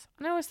galaxies.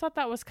 And I always thought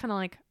that was kind of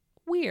like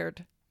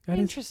weird, That is-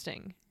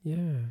 interesting.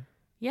 yeah.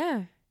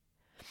 Yeah.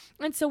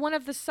 And so one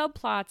of the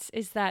subplots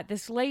is that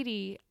this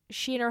lady,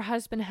 she and her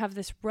husband have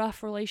this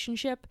rough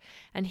relationship,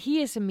 and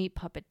he is a meat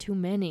puppet too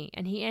many,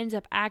 and he ends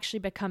up actually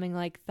becoming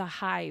like the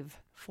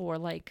hive for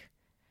like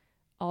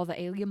all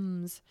the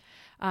aliens.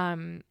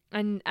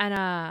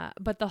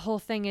 But the whole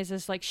thing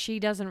is like she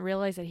doesn't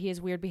realize that he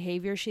has weird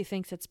behavior. She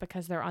thinks it's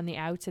because they're on the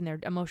outs and they're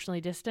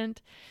emotionally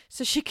distant.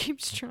 So she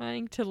keeps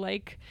trying to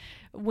like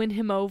win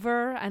him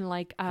over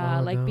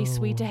and be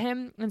sweet to no.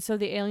 him. And so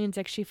the aliens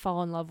actually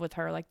fall in love with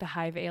her. Like the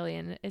hive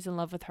alien is in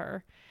love with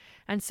her.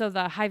 And so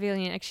the hive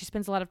alien actually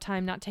spends a lot of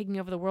time not taking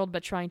over the world,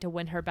 but trying to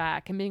win her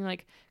back and being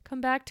like, come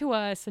back to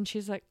us. And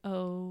she's like,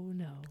 oh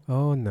no.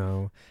 Oh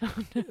no.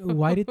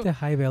 Why did the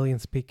hive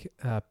aliens pick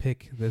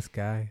this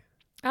guy?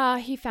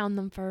 He found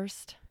them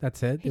first.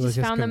 That's it? He It was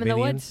just found them in the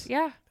convenience? woods.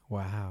 Yeah.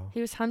 Wow.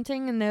 He was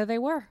hunting and there they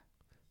were.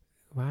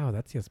 Wow,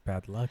 that's just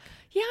bad luck.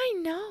 Yeah, I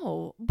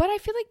know. But I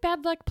feel like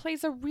bad luck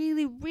plays a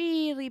really,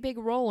 really big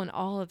role in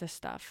all of this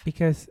stuff.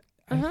 Because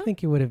I Uh-huh.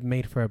 think it would have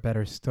made for a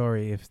better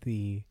story if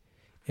the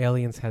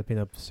aliens had been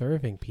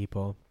observing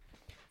people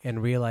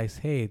and realized,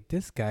 hey,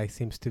 this guy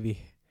seems to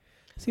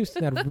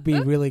not be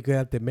really good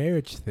at the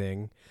marriage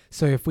thing.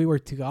 So if we were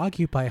to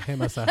occupy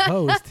him as a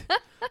host,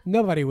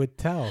 nobody would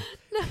tell.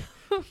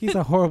 He's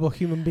a horrible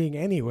human being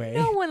anyway.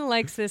 No one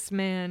likes this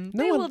man.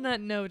 No They one- will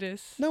not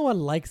notice. No one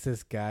likes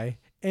this guy.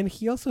 And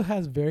he also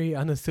has very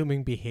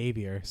unassuming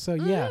behavior. So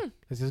yeah,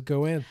 let's just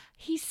go in.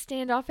 He's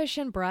standoffish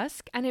and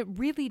brusque, and it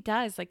really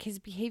does. Like, his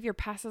behavior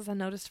passes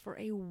unnoticed for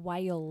a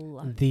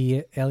while.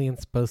 The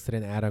aliens posted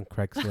an ad on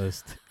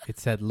Craigslist. It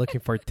said, looking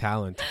for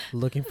talent,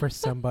 looking for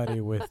somebody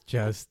with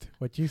just,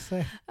 what'd you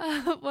say?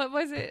 What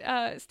was it?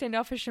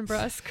 Standoffish and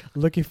brusque.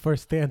 Looking for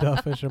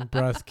standoffish and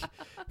brusque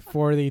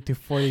 40 to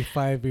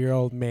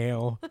 45-year-old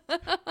male.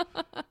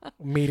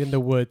 Meet in the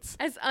woods.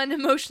 As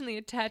unemotionally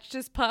attached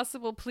as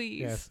possible,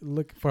 please. Yes,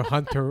 look for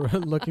hunter,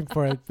 looking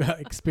for an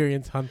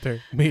experienced hunter.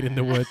 Meet in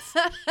the woods.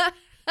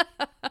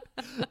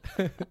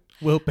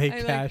 We'll pay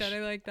cash. I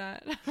like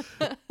that.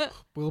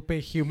 We'll pay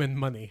human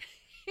money.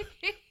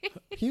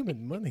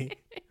 Human money.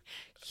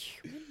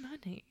 Human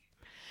money.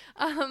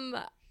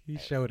 He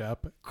showed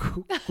up.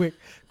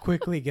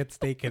 Quickly gets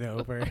taken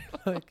over.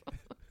 Like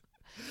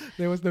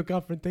there was no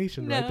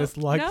confrontation, right? No, This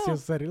Lux no.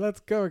 just said, "Let's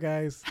go,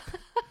 guys.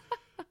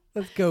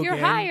 Let's go, You're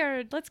gang.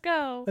 hired. Let's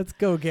go. Let's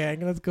go,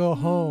 gang. Let's go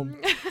home."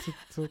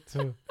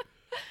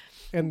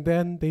 And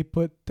then they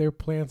put their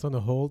plans on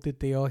hold. Did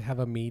they all have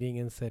a meeting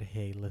and said,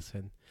 "Hey,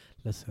 listen.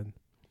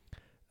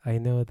 I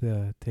know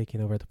the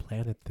taking over the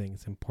planet thing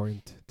is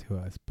important to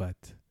us,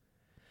 but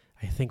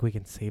I think we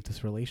can save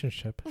this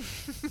relationship."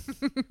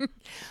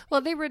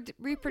 Well, they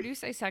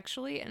reproduce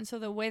asexually, and so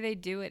the way they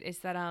do it is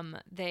that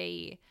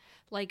they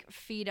like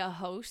feed a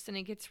host, and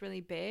it gets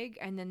really big,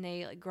 and then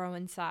they like grow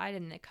inside,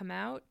 and they come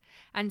out.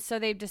 And so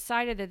they've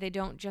decided that they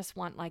don't just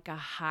want like a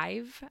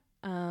hive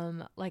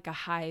like a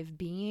hive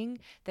being.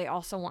 They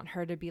also want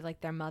her to be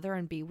like their mother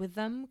and be with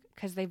them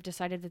because they've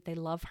decided that they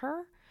love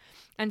her.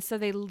 And so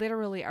they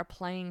literally are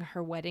playing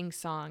her wedding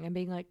song and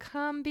being like,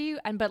 come be,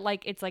 and but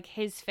like it's like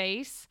his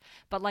face,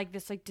 but like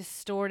this like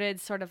distorted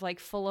sort of like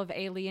full of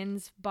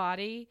aliens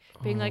body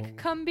being like,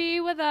 come be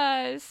with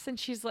us. And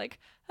she's like,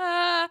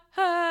 and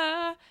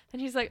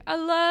he's like, I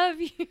love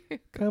you.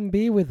 Come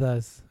be with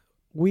us.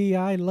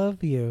 I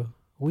love you.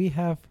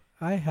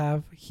 I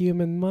have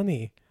human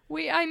money.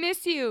 I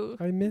miss you.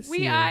 I miss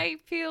you. I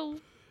feel.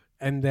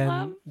 And then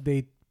love.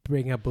 they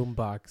bring a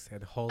boombox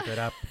and hold it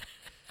up.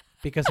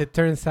 Because it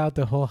turns out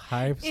the whole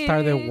hive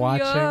started In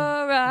watching.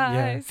 Your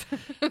eyes.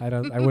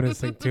 Yeah, I wouldn't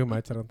sing too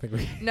much. I don't think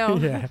we. No.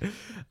 Yeah,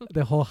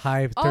 the whole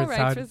hive All turns rights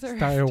out reserved.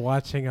 started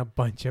watching a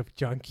bunch of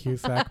John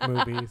Cusack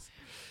movies,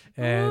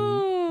 and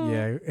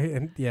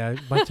Ooh. a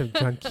bunch of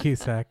John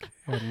Cusack,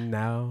 and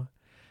now.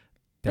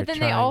 But then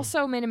they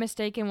also made a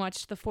mistake and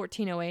watched the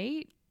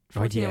 1408.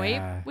 1408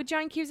 yeah. with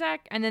John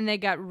Cusack, and then they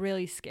got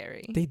really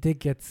scary. They did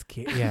get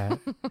scared. Yeah,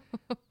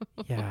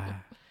 yeah.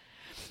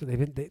 So they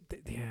didn't.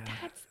 Yeah.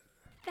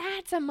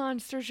 That's a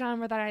monster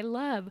genre that I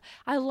love.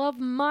 I love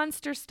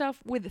monster stuff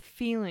with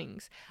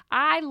feelings.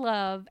 I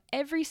love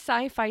every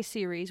sci-fi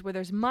series where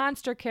there's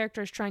monster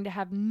characters trying to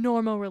have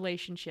normal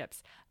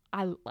relationships.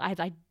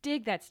 I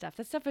dig that stuff.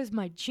 That stuff is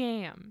my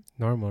jam.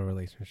 Normal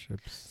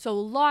relationships. So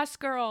Lost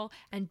Girl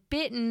and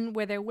Bitten,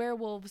 where they're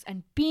werewolves,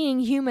 and Being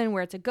Human,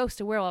 where it's a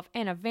ghost, a werewolf,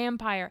 and a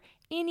vampire.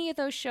 Any of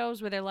those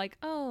shows where they're like,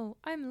 oh,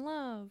 I'm in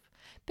love.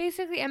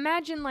 Basically,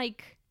 imagine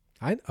like...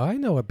 I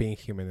know what being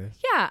human is.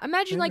 Yeah,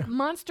 imagine like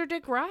Monster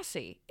Dick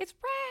Rossi. It's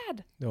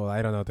rad. Well,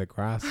 I don't know the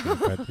grass,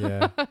 but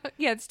yeah.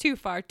 Yeah, it's too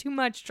far. Too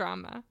much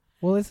drama.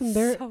 Well, isn't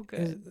there So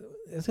good.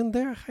 isn't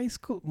there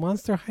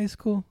Monster High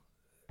School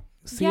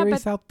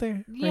series out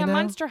there? Yeah, right now?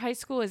 Monster High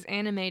School is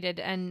animated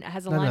and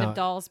has a line of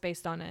dolls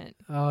based on it.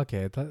 Oh,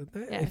 okay. I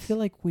Yes. feel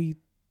like we.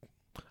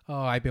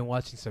 Oh, I've been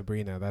watching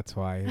Sabrina. That's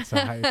why it's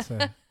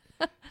a.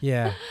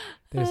 Yeah.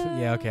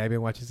 Okay. I've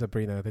been watching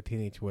Sabrina, the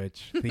Teenage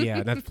Witch.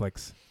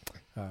 Netflix.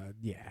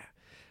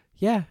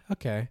 Yeah.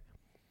 Okay.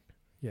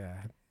 Yeah.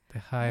 The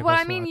Hive. Well,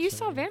 I mean, you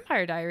saw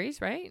Vampire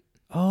Diaries, right?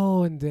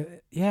 Oh, and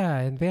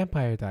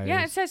Vampire Diaries.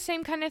 Yeah, it's that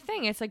same kind of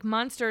thing. It's like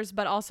monsters,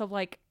 but also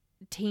like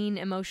teen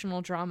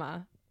emotional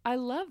drama. I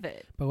love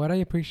it. But what I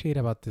appreciate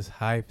about this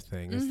Hive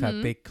thing is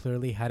that they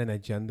clearly had an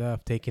agenda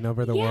of taking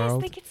over the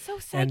world. Yes, they get so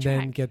sidetracked.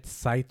 And then get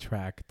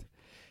sidetracked.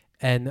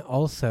 And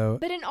also...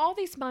 But in all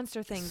these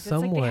monster things, it's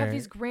like they have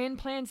these grand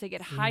plans. They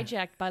get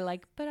hijacked by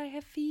like, but I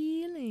have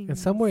feelings. And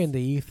somewhere in the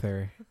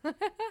ether,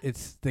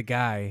 it's the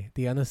guy,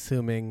 the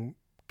unassuming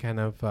kind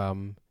of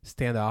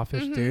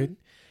standoffish dude,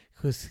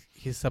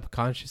 his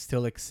subconscious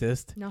still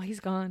exists. No, he's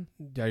gone.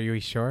 Are you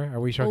sure?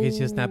 Are we sure he's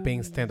just not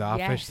being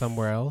standoffish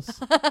somewhere else?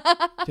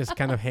 Just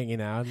kind of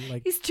hanging out.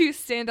 Like he's too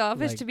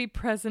standoffish like- to be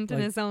present in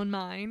like his own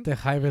mind. the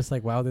Hive is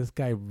like, wow, this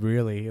guy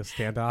really is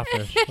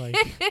standoffish. Like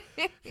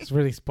he's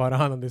really spot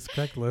on this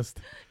Craigslist.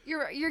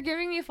 You're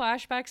giving me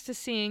flashbacks to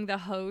seeing The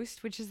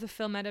Host, which is the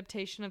film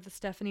adaptation of the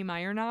Stephanie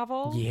Meyer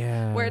novel.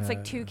 Yeah. Where it's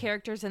like two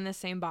characters in the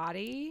same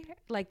body.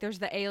 Like there's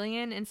the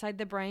alien inside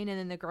the brain and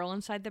then the girl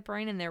inside the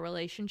brain and their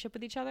relationship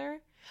with each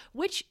other.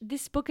 Which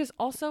this book is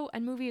also,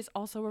 and movie is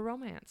also a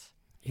romance.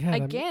 Yeah.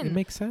 Again, it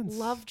makes sense.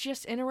 Love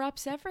just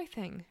interrupts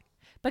everything.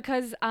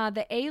 Because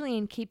the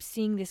alien keeps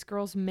seeing this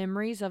girl's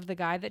memories of the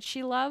guy that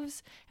she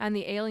loves, and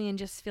the alien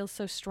just feels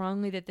so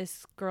strongly that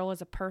this girl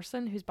is a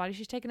person whose body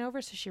she's taken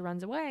over, so she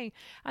runs away,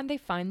 and they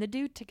find the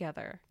dude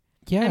together.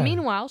 Yeah. And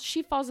meanwhile,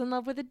 she falls in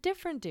love with a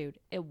different dude.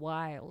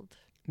 Wild.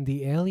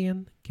 The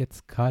alien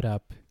gets caught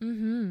up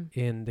Mm-hmm.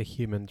 in the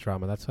human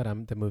drama. That's what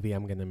the movie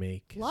I'm gonna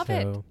make. Love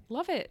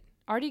it.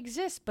 Already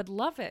exists, but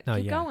love it. Oh,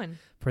 Keep yeah. going.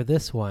 For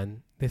this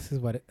one, this is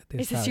what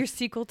Is this your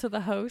sequel to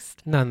The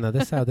Host? No,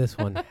 this is how this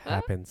one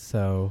happens.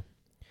 So,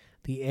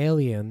 the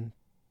alien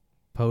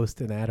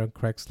posts an ad on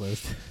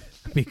Craigslist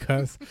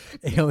because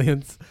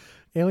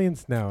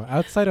aliens know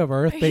outside of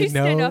Earth. Are They you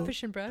know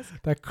standoffish and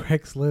brusque? that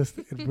Craigslist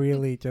it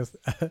really just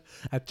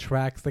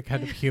attracts the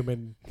kind of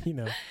human,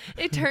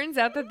 It turns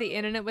out that the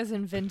internet was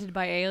invented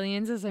by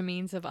aliens as a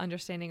means of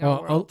understanding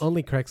our world.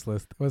 Only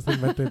Craigslist was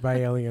invented by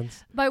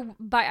aliens. By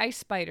ice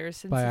spiders,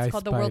 since By it's ice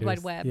called the World Wide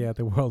spiders. Web. Yeah,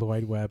 the World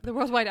Wide Web. The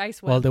World Wide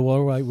Ice Web. Well, the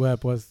World Wide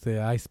Web was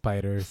the ice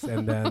spiders,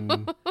 and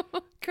then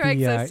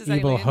Craigslist is the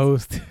evil aliens.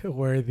 host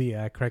were the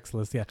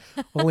Craigslist. Yeah,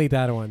 only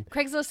that one.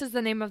 Craigslist is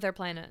the name of their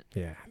planet.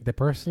 Yeah, the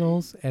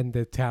personals and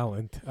the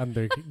talent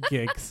under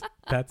gigs.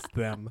 That's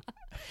them.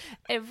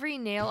 Every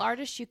nail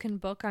artist you can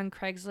book on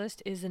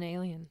Craigslist is an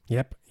alien.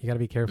 Yep, you gotta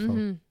be careful.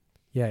 Mm-hmm.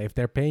 Yeah, if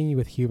they're paying you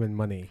with human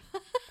money.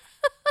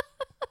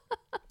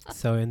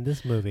 So in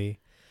this movie,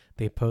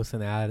 they post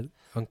an ad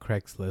on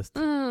Craigslist,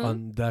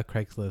 on the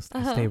Craigslist,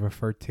 as they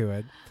refer to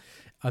it,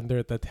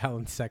 under the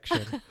talent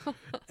section,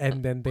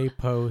 and then they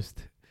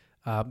post.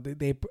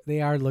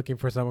 They are looking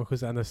for someone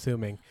who's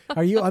unassuming.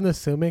 Are you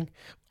unassuming?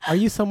 Are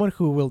you someone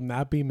who will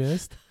not be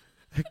missed?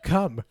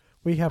 Come,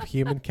 we have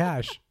human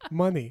cash,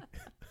 money,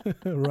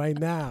 right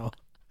now.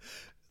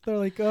 They're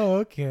like, oh,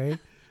 okay.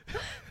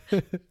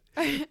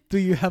 Do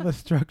you have a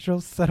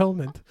structural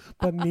settlement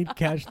but need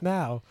cash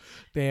now?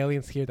 The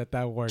aliens hear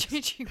that works.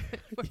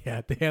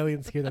 Yeah, the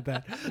aliens hear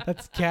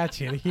that's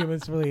catchy and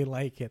humans really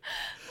like it.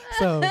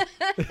 So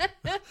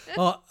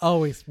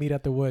always meet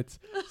at the woods.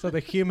 So the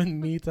human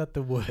meets at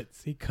the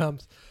woods. He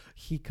comes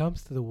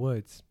to the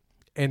woods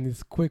and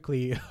is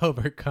quickly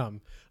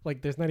overcome.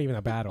 Like there's not even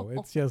a battle.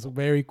 It's just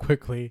very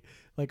quickly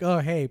like, oh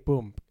hey,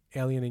 boom,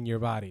 alien in your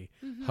body.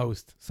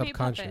 Host,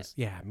 subconscious.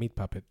 Meat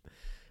puppet.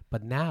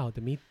 But now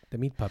the meat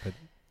puppet,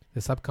 the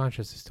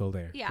subconscious is still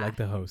there, like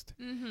the host.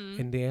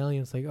 And the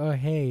alien's like, oh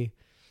hey,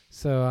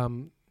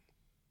 so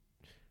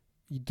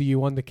do you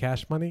want the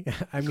cash money?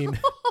 I mean,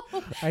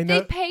 I know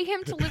they pay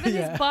him to live in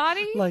his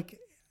body. Like,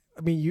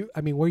 I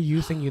mean, we're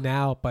using you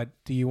now, but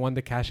do you want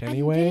the cash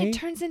anyway? And then it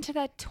turns into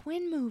that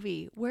twin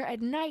movie where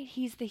at night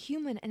he's the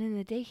human and in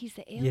the day he's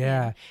the alien.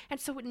 Yeah. And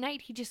so at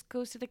night he just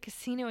goes to the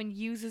casino and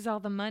uses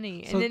all the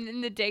money. So, and then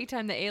in the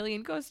daytime the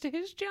alien goes to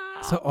his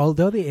job. So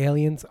although the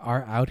aliens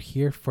are out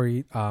here for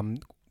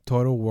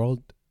total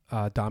world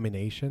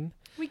domination,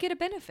 we get a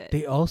benefit.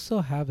 They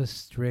also have a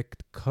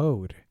strict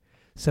code.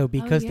 So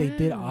because they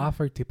did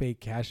offer to pay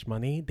cash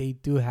money, they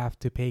do have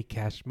to pay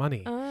cash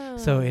money.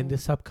 So in the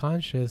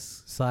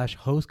subconscious /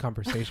 host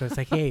conversation, it's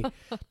like, hey,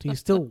 do you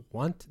still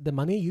want the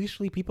money?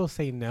 Usually people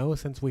say no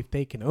since we've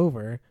taken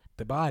over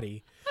the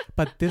body.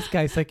 But this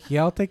guy's like,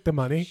 yeah, I'll take the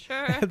money.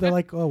 Sure. They're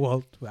like, oh,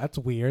 well, that's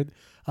weird.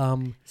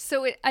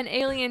 So an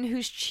alien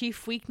whose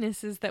chief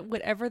weakness is that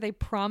whatever they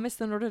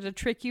promise in order to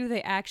trick you,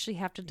 they actually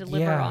have to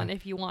deliver on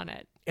if you want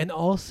it. And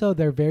also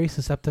they're very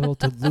susceptible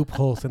to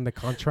loopholes in the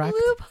contract.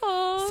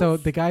 Loopholes. So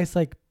the guy's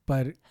like,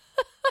 but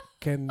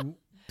can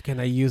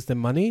I use the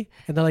money?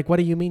 And they're like, what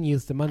do you mean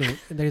use the money?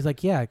 And he's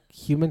like, yeah,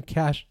 human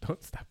cash.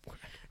 Don't stop.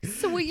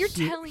 So what you're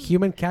telling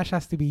human cash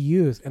has to be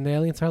used. And the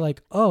aliens are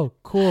like, oh,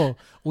 cool.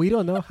 We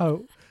don't know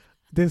how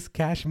this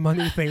cash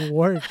money thing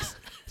works.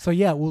 So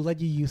yeah, we'll let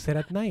you use it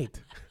at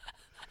night.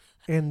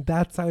 And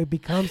that's how it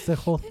becomes the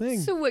whole thing.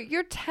 So what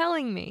you're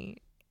telling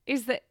me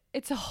is that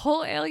it's a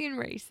whole alien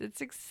race that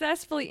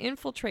successfully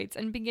infiltrates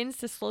and begins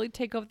to slowly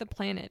take over the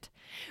planet.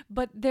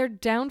 But their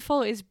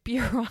downfall is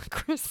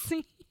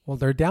bureaucracy. Well,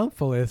 their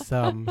downfall is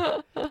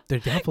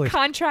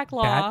contract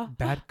law.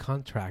 Bad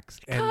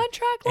contracts. And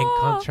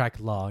contract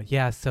law.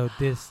 Yeah, so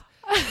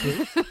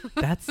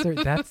that's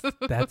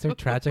their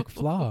tragic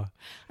flaw.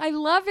 I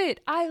love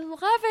it.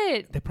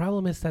 The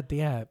problem is that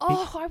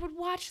I would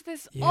watch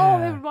this. Yeah.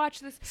 I would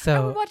watch this. So, I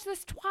would watch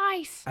this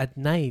twice. At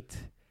night,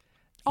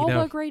 all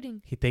while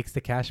grading. He takes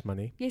the cash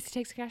money. Yes, he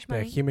takes the cash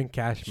money.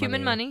 The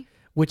human money.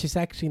 Which is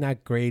actually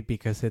not great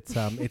because it's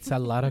a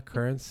lot of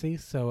currency.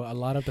 So a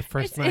lot of the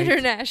first night,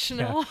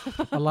 international.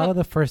 A lot of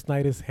the first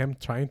night is him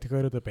trying to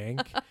go to the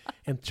bank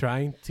and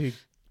trying to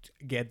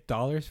get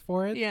dollars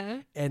for it.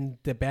 Yeah. And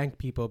the bank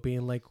people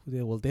being like,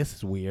 well, this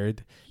is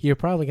weird. You're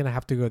probably gonna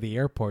have to go to the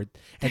airport.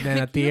 And then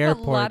at the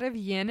airport, a lot of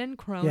yen and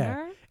kroner.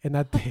 Yeah. And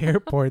at the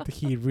airport,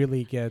 he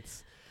really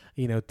gets,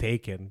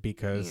 taken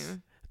because.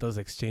 Those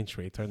exchange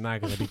rates are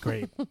not going to be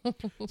great.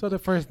 So the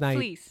first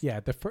night,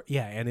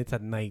 and it's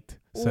at night.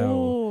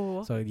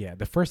 So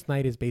the first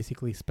night is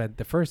basically spent.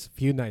 The first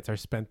few nights are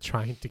spent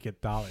trying to get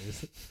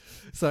dollars.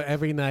 So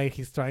every night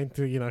he's trying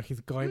to, he's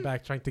going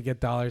back trying to get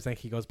dollars, and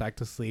he goes back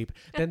to sleep.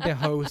 Then the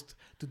host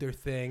do their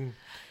thing,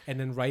 and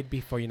then right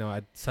before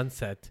at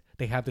sunset,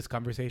 they have this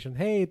conversation.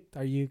 Hey,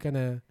 are you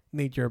gonna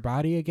need your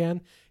body again?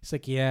 He's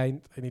like, yeah,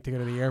 I need to go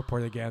to the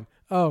airport again.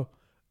 Oh.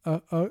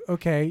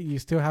 Okay, you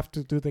still have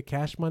to do the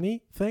cash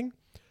money thing?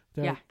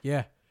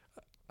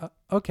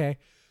 Okay.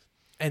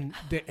 And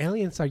the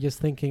aliens are just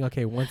thinking,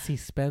 okay, once he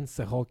spends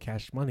the whole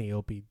cash money,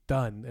 it'll be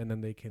done. And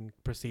then they can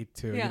proceed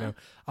to,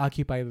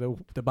 occupy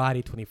the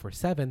body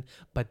 24/7.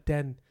 But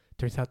then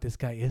turns out this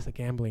guy is a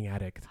gambling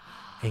addict.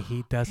 And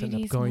he does end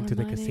up going to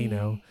the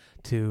casino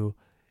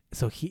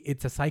so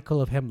it's a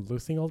cycle of him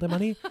losing all the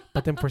money,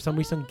 but then for some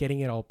reason getting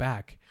it all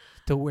back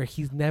to where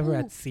he's never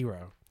at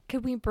zero.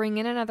 Could we bring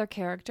in another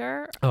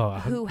character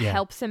who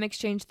helps him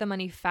exchange the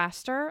money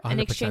faster 100%. In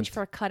exchange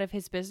for a cut of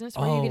his business?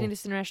 Where are you getting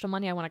this international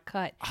money? I want a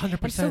cut.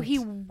 100%. And so he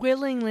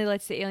willingly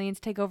lets the aliens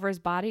take over his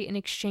body in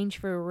exchange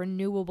for a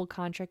renewable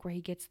contract where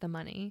he gets the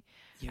money.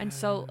 Yeah. And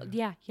so,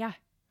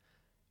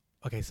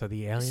 Okay, so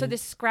the alien. So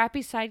this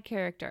scrappy side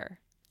character.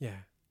 Yeah.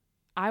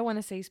 I want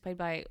to say he's played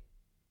by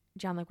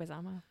John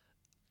Leguizamo.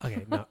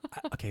 Okay, no.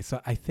 Okay,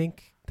 so I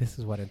think this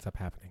is what ends up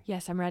happening.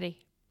 Yes, I'm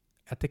ready.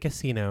 At the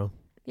casino.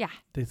 Yeah.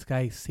 This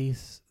guy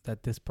sees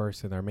that this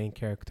person, our main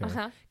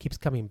character, keeps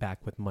coming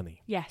back with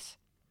money. Yes.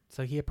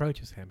 So he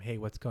approaches him. Hey,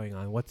 what's going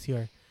on?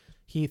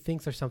 He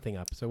thinks there's something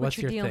up. So what's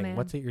your deal, thing? Man?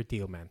 What's your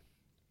deal, man?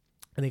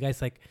 And the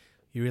guy's like,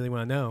 you really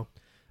want to know?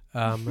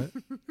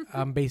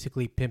 I'm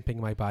basically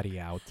pimping my body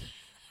out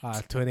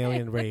to an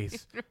alien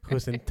race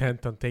who's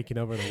intent on taking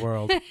over the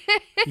world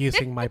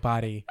using my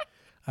body.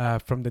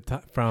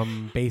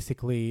 From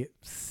basically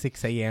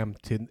 6 a.m.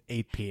 to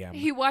 8 p.m.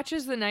 He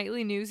watches the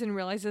nightly news and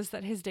realizes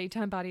that his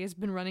daytime body has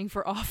been running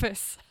for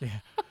office. Yeah.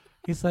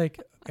 He's like,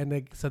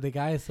 so the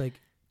guy is like,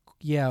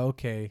 yeah,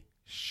 okay,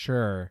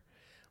 sure.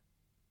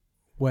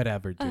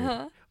 Whatever,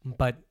 dude.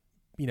 But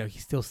he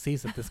still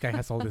sees that this guy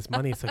has all this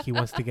money, so he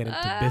wants to get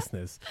into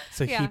business.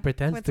 So he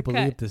pretends What's to the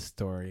believe cut? this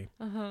story.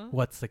 Uh-huh.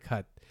 What's the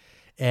cut?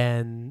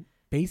 And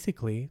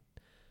basically,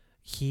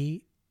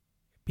 he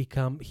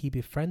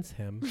befriends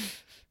him,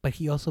 but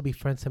he also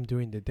befriends him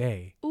during the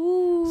day.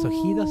 Ooh. So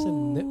he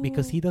doesn't,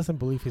 because he doesn't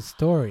believe his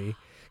story,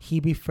 he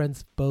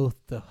befriends both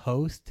the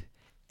host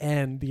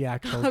and the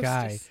actual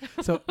guy.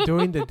 So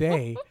during the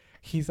day,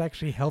 he's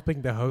actually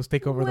helping the host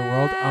take over the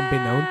world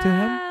unbeknown to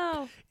him.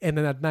 Wow. And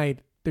then at night,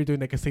 they're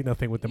doing a casino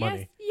thing with the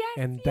money. Yes,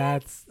 And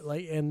that's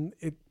like,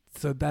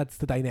 so that's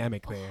the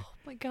dynamic there. Oh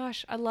my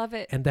gosh, I love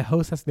it. And the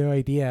host has no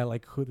idea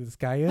like who this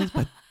guy is,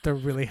 but they're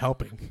really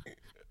helping.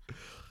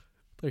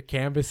 They're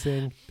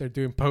canvassing, they're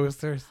doing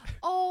posters.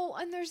 Oh,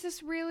 and there's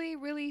this really,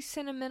 really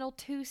sentimental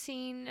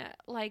 2-scene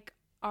like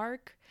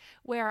arc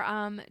where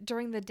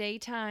during the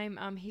daytime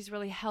he's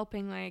really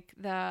helping like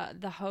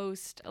the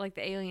host, like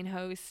the alien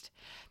host,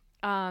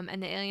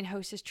 and the alien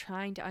host is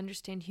trying to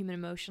understand human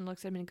emotion,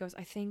 looks at him and goes,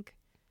 I think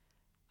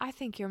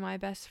you're my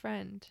best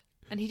friend.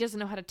 And he doesn't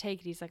know how to take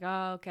it. He's like,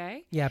 oh,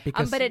 okay. Yeah,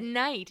 because but at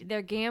night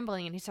they're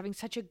gambling and he's having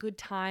such a good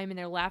time and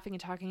they're laughing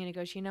and talking and he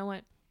goes, you know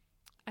what,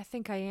 I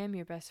think I am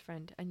your best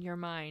friend and you're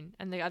mine.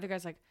 And the other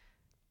guy's like,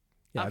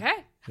 yeah, okay.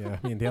 Yeah,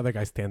 I mean the other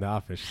guy's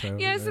standoffish. So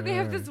Yeah, so they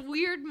have this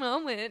weird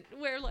moment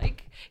where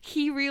like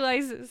he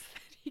realizes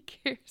that he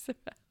cares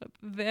about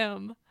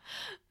them.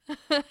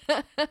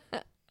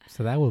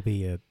 So that will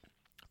be it.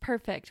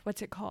 Perfect.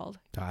 What's it called?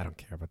 Oh, I don't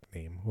care about the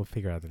name. We'll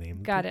figure out the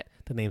name. Got it.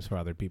 The name's for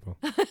other people.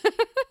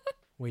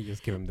 We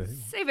just give them the.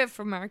 Save it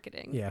for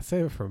marketing. Yeah,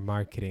 save it for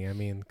marketing. I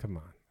mean, come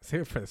on.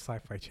 Save it for the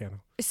Sci-Fi Channel.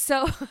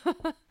 So,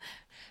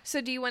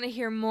 so do you want to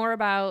hear more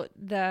about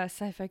the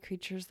sci-fi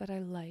creatures that I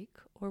like,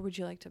 or would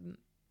you like to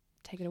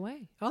take it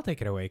away? I'll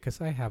take it away because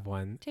I have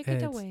one. Take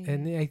it away.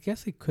 And I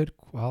guess it could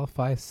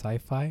qualify as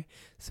sci-fi.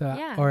 So,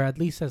 Yeah. or at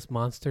least as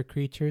monster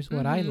creatures.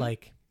 What I Mhm.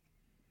 like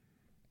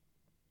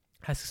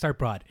has to start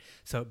broad.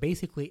 So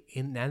basically,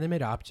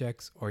 inanimate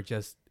objects or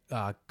just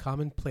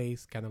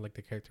commonplace, kind of like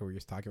the character we were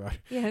just talking about.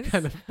 Yes.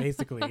 Kind of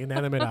basically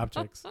inanimate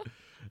objects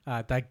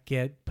that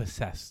get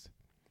possessed.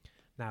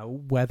 Now,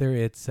 whether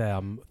it's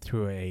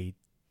through a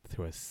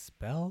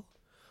spell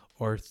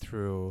or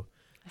through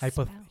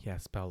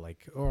spell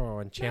like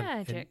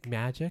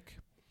magic,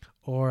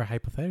 or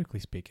hypothetically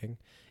speaking,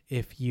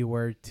 if you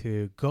were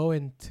to go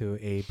into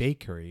a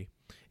bakery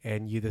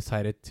and you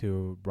decided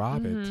to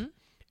rob it,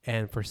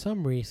 and for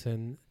some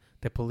reason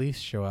the police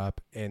show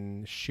up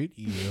and shoot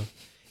you,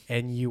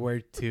 and you were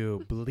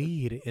to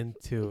bleed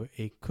into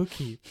a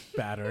cookie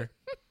batter,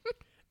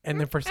 and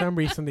then for some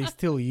reason they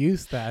still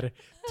use that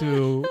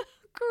to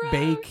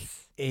bake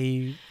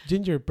a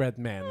gingerbread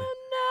man.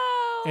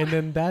 Oh no. And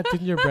then that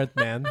gingerbread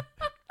man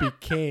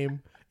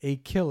became a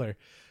killer.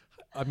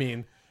 I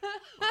mean,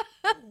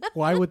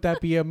 why would that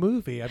be a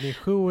movie? I mean,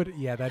 who would...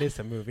 Yeah, that is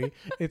a movie.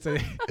 It's a...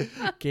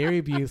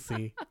 Gary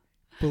Busey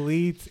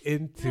bleeds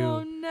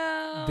into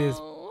this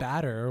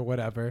batter or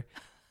whatever,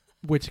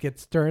 which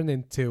gets turned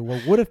into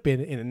what would have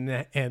been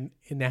an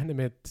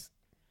inanimate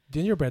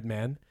gingerbread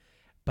man,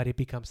 but it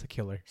becomes a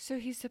killer. So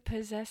he's a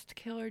possessed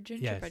killer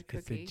gingerbread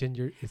cookie.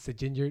 It's a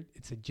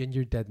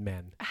ginger dead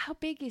man. How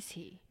big is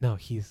he? No,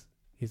 he's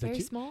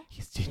Very small?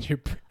 He's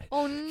gingerbread.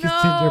 Oh no. He's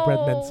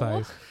gingerbread man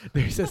size.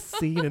 There's a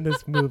scene in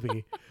this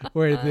movie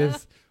where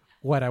this,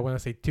 what I want to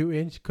say,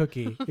 2-inch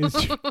cookie is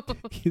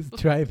he's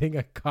driving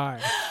a car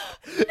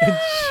and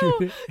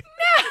shooting.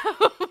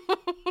 No.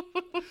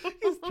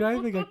 He's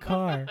driving a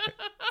car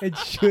and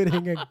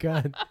shooting a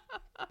gun.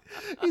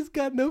 He's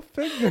got no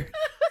finger.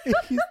 And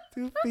he's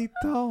 2 feet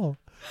tall.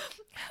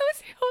 How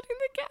is he holding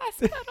the gas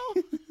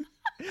pedal?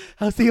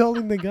 How's he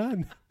holding the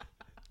gun?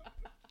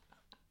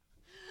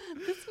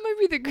 This might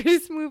be the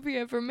greatest movie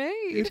ever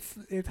made.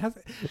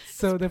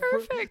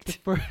 Perfect.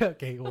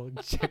 Okay, well,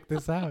 check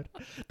this out.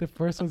 The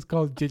first one's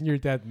called Ginger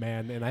Dead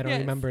Man, and I don't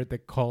remember the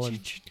colon.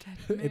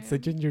 It's a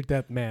Ginger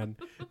Dead Man.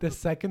 The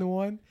second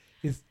one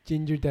is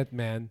Ginger Dead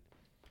Man,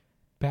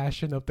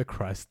 Passion of the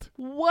Crust.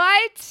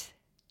 What?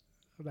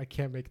 I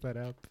can't make that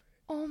up.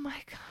 Oh my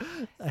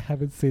god. I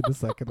haven't seen the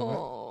second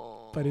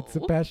one, but it's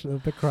a Passion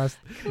of the Crust.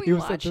 Can we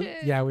watch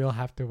it? Yeah, we'll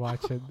have to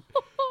watch it.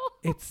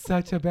 It's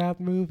such a bad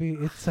movie.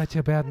 It's such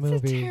a bad movie.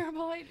 It's a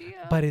terrible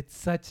idea. But it's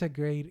such a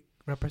great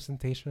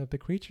representation of the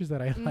creatures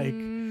that I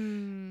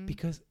like.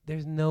 Because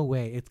there's no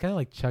way. It's kind of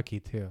like Chucky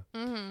too.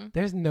 Mm-hmm.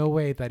 There's no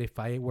way that if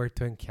I were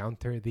to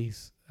encounter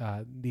these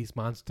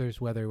monsters,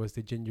 whether it was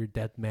the Ginger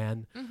Dead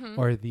Man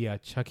or the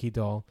Chucky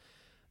doll,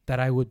 that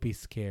I would be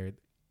scared.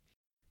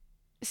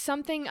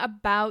 Something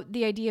about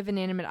the idea of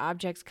inanimate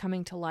objects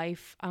coming to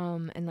life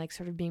and like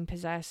sort of being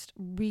possessed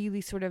really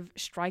sort of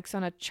strikes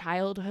on a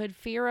childhood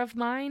fear of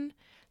mine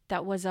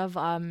that was of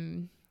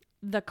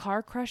the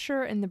Car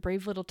Crusher and the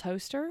Brave Little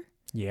Toaster.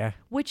 Yeah.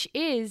 Which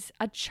is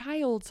a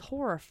child's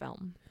horror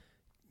film.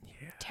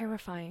 Yeah.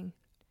 Terrifying.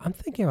 I'm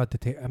thinking about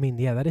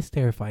that is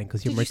terrifying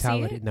because your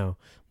mortality. You see it? No.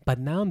 But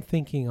now I'm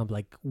thinking of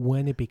like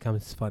when it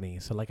becomes funny.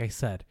 So like I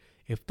said,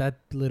 if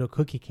that little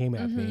cookie came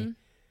at me,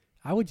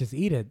 I would just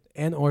eat it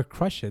or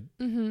crush it.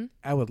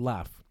 I would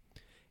laugh.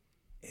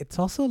 It's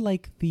also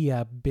like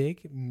the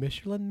big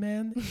Michelin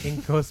Man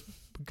in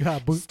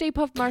Stay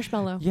Puft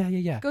Marshmallow.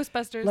 Yeah.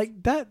 Ghostbusters.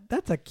 Like that.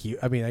 That's a cute.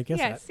 I mean, I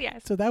guess.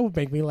 Yes. So that would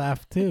make me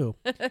laugh too.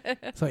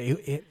 So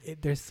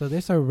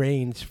there's a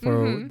range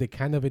for the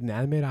kind of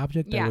inanimate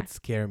object that would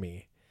scare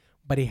me,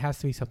 but it has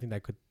to be something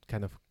that could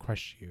kind of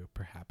crush you,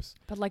 perhaps.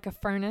 But like a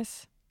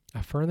furnace.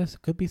 A furnace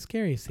could be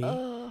scary. See,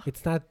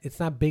 it's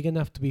not big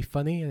enough to be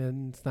funny,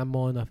 and it's not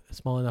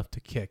small enough to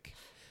kick.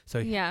 So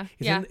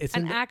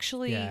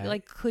actually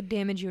like could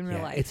damage you in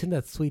real life. It's in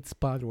that sweet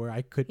spot where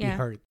I could be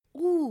hurt.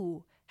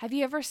 Ooh, have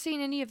you ever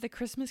seen any of the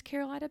Christmas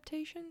Carol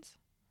adaptations?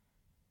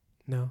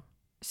 No.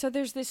 So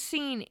there's this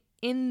scene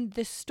in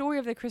the story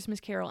of the Christmas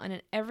Carol and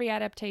in every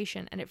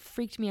adaptation, and it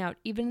freaked me out,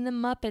 even in the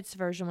Muppets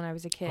version when I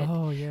was a kid.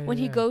 Oh, yeah. When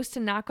he goes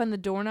to knock on the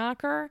door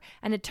knocker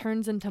and it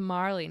turns into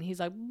Marley and he's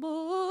like, "Boo,"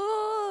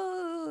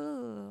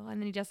 and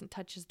then he doesn't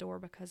touch his door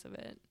because of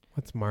it.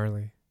 What's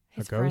Marley?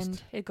 His a ghost?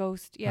 friend, a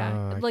ghost,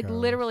 yeah. Oh, like ghost.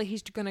 literally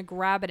he's going to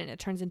grab it and it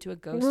turns into a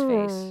ghost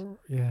face.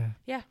 Yeah.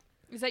 Yeah.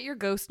 Is that your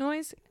ghost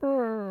noise? I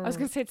was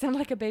going to say it sounded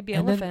like a baby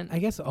and elephant. Then I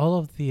guess all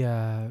of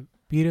the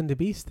Beauty and the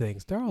Beast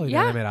things, they're all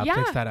inanimate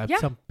objects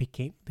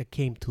that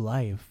came to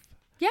life.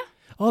 Yeah.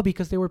 Oh,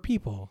 because they were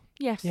people.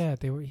 Yes. Yeah,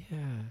 they were.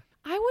 Yeah.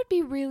 I would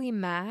be really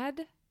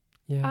mad.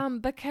 Yeah.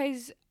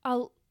 Because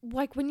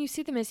like when you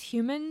see them as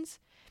humans,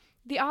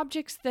 the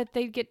objects that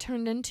they get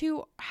turned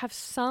into have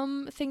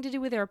something to do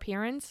with their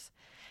appearance.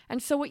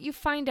 And so what you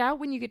find out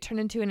when you get turned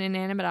into an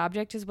inanimate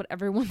object is what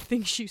everyone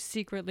thinks you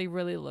secretly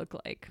really look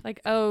like.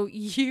 Like, oh,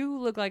 you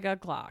look like a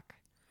clock.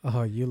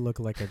 Oh, you look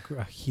like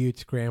a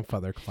huge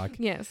grandfather clock.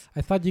 Yes.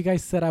 I thought you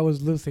guys said I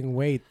was losing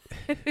weight.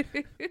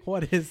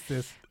 What is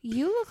this?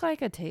 You look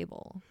like a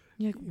table.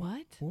 You're like,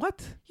 what?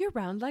 What? You're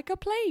round like a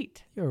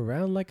plate. You're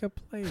round like a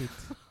plate.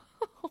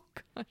 Oh,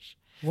 gosh.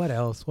 What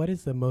else? What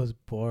is the most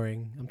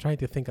boring? I'm trying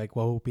to think like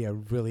what would be a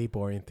really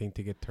boring thing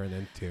to get turned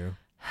into.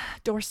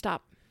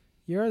 Doorstop.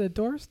 You're the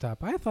doorstop.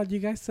 I thought you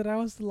guys said I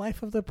was the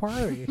life of the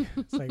party.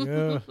 It's like,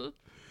 ugh.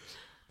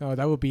 No,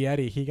 that would be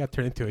Eddie. He got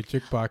turned into a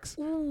jukebox.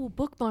 Ooh,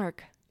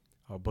 bookmark.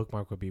 Oh,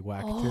 bookmark would be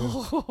whack too.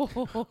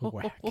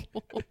 Whack.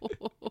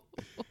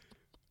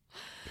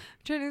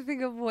 Trying to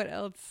think of what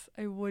else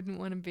I wouldn't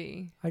want to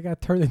be. I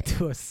got turned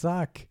into a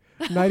sock.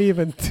 Not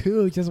even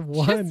two, just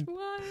one. Just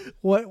one.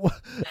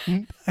 What?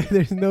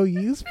 There's no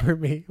use for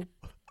me.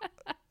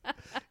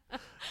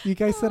 You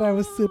guys said I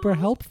was super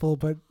helpful,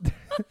 but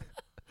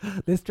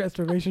this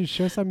transformation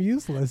shows I'm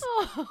useless.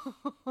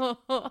 I'm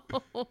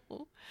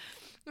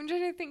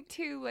trying to think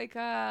too, like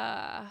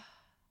I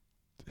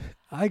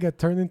got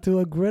turned into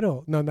a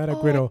griddle. No, not a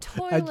griddle.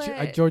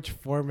 A George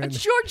Foreman. A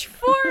George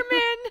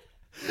Foreman.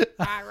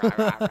 Rah, rah,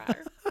 rah, rah.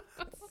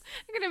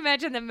 I can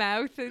imagine the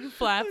mouth and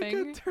flapping.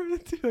 I got turned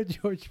into a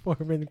George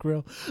Foreman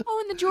grill. Oh,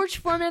 and the George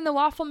Foreman and the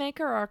waffle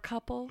maker are a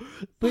couple.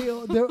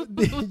 You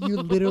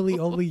literally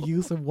only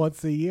use them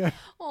once a year.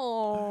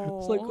 Oh.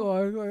 It's like,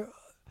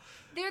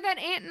 they're that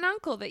aunt and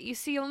uncle that you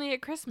see only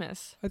at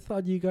Christmas. I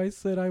thought you guys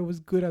said I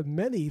was good at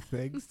many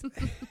things.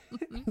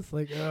 It's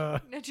like,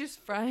 Not just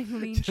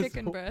frying lean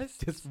chicken breasts.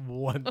 Just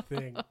one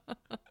thing.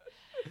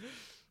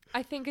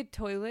 I think a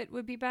toilet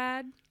would be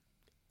bad.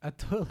 A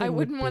toilet. I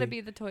wouldn't want to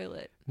be the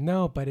toilet.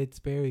 No, but it's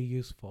very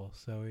useful.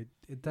 So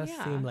it does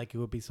seem like it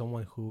would be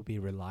someone who would be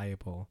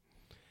reliable.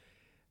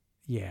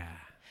 Yeah.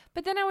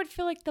 But then I would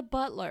feel like the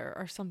butler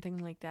or something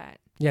like that.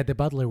 Yeah, the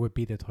butler would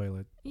be the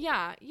toilet.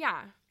 Yeah.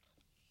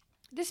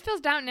 This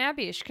feels Downton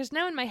Abbey-ish because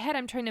now in my head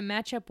I'm trying to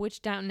match up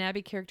which Downton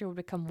Abbey character would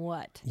become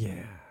what.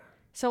 Yeah.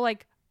 So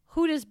like,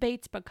 who does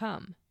Bates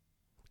become?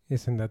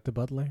 Isn't that the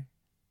butler?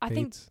 I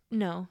think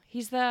no.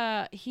 He's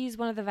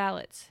one of the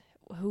valets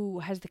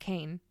who has the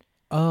cane.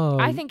 Oh.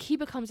 I think he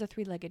becomes a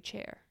 3-legged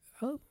chair.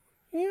 Oh,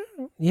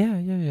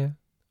 yeah.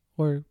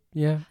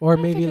 Or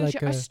maybe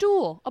like a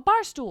stool, a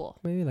bar stool.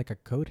 Maybe like a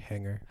coat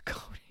hanger.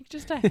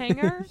 Just a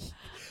hanger?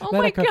 Oh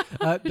my God.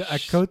 A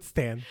coat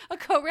stand. A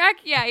coat rack?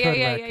 Yeah.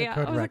 A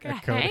coat rack. A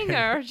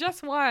hanger,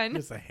 just one.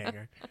 Just a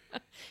hanger.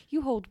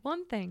 You hold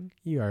one thing.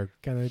 You are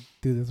gonna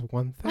do this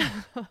one thing.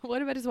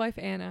 What about his wife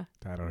Anna?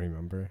 I don't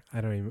remember.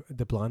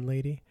 The blonde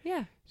lady?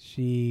 Yeah.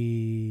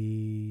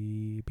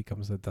 She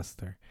becomes a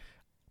duster.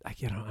 I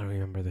don't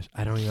remember this.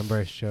 I don't remember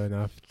a show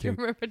enough to. You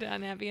remember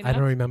Downton Abbey enough? I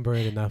don't remember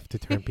it enough to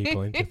turn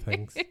people into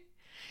things.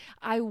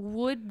 I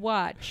would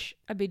watch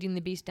a Beauty and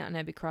the Beast Downton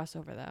Abbey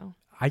crossover though.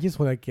 I just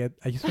want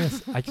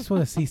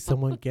to see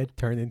someone get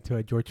turned into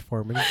a George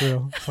Foreman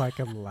grill so I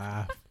can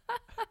laugh.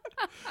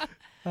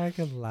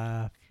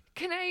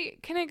 Can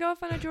I go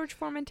off on a George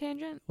Foreman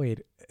tangent? Wait,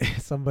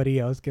 somebody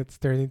else gets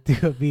turned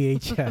into a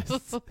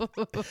VHS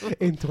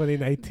in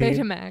 2019.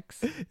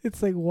 Betamax.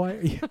 It's like why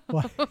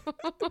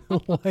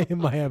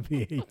am I a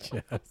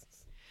VHS?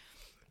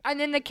 And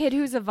then the kid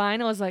who's a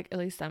vinyl is like, at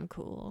least I'm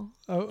cool.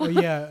 Oh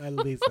yeah, at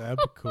least I'm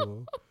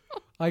cool.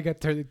 I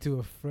got turned into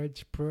a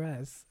French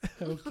press.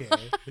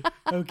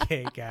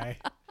 Okay, guy.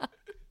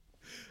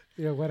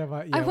 What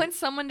about you? I want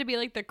someone to be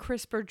like the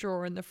crisper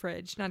drawer in the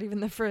fridge, not even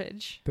the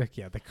fridge. The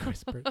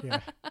crisper. Yeah,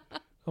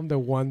 I'm the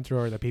one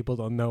drawer that people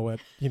don't know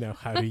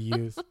how to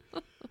use.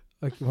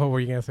 Like, what were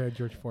you gonna say,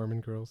 George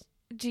Foreman girls?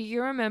 Do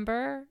you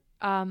remember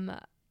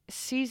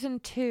season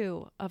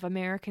 2 of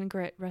American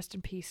Grit? Rest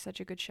in peace.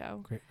 Such a good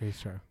show. Great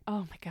show.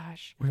 Oh my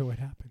gosh. Wait, what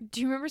happened? Do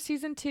you remember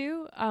season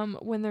 2?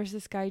 When there's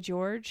this guy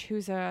George,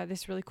 who's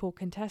this really cool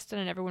contestant,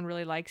 and everyone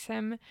really likes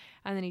him,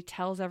 and then he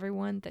tells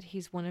everyone that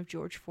he's one of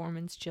George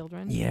Foreman's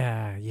children.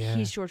 Yeah.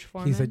 He's George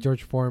Foreman. He's a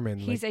George Foreman.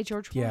 He's a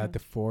George Foreman. Yeah, the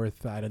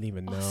fourth. I don't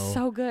even know. Oh,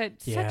 so good.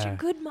 Yeah. Such a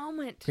good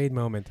moment. Great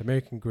moment.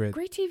 American Grit.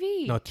 Great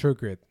TV. No, True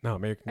Grit. No,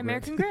 American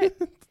Grit.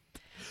 Grit.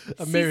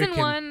 American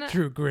Season 1.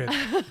 True Grit.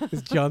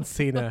 It's John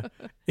Cena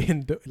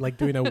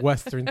doing a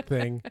Western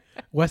thing.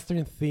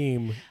 Western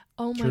theme.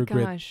 Oh my True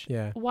Grit. gosh.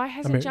 Yeah. Why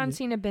hasn't John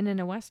Cena been in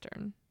a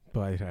Western?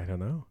 But I don't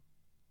know.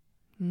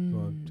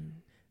 Well,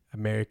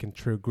 American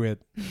True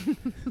Grit. It's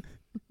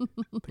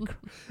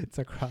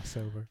a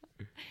crossover.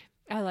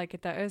 I like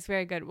it though. It was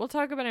very good. We'll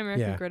talk about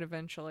American Grit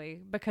eventually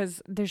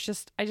because I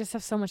just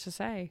have so much to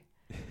say.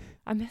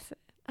 I miss it.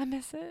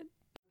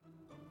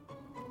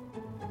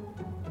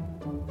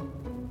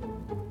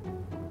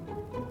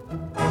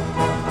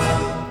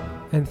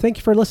 And thank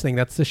you for listening.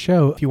 That's the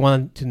show. If you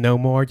want to know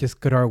more, just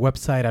go to our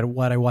website at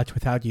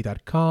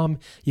whatiwatchwithoutyou.com.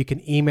 You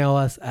can email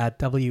us at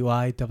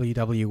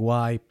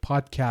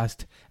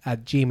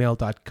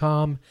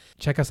wiwwpodcast@gmail.com.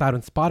 Check us out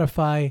on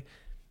Spotify,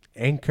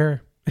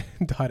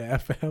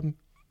 Anchor.fm.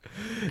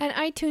 And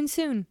iTunes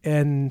soon.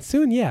 And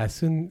soon,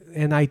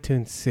 and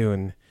iTunes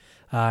soon.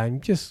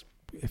 Just,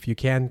 if you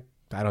can,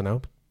 I don't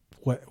know,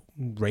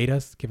 rate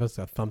us, give us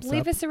a thumbs up.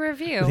 Leave us a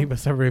review. Leave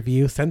us a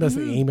review. Send us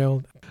an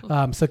email.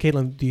 So,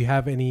 Caitlin, do you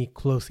have any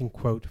closing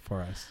quote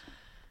for us?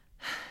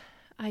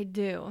 I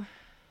do.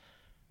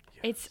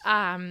 Yes. It's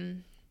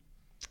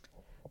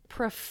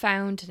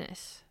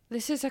profoundness.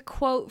 This is a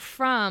quote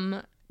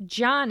from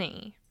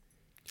Johnny,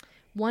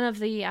 one of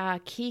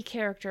the key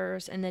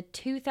characters in the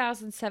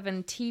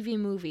 2007 TV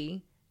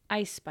movie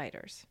Ice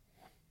Spiders.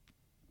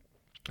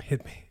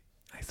 Hit me.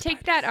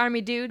 Take that,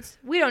 Army dudes.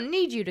 We don't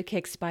need you to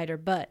kick spider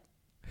butt.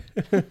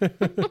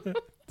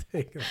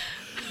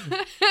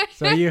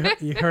 So you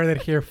heard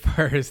it here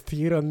first.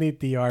 You don't need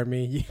the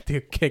army. You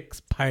do kick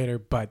spider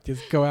butt.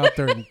 Just go out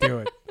there and do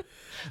it.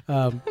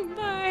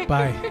 Bye.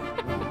 Bye.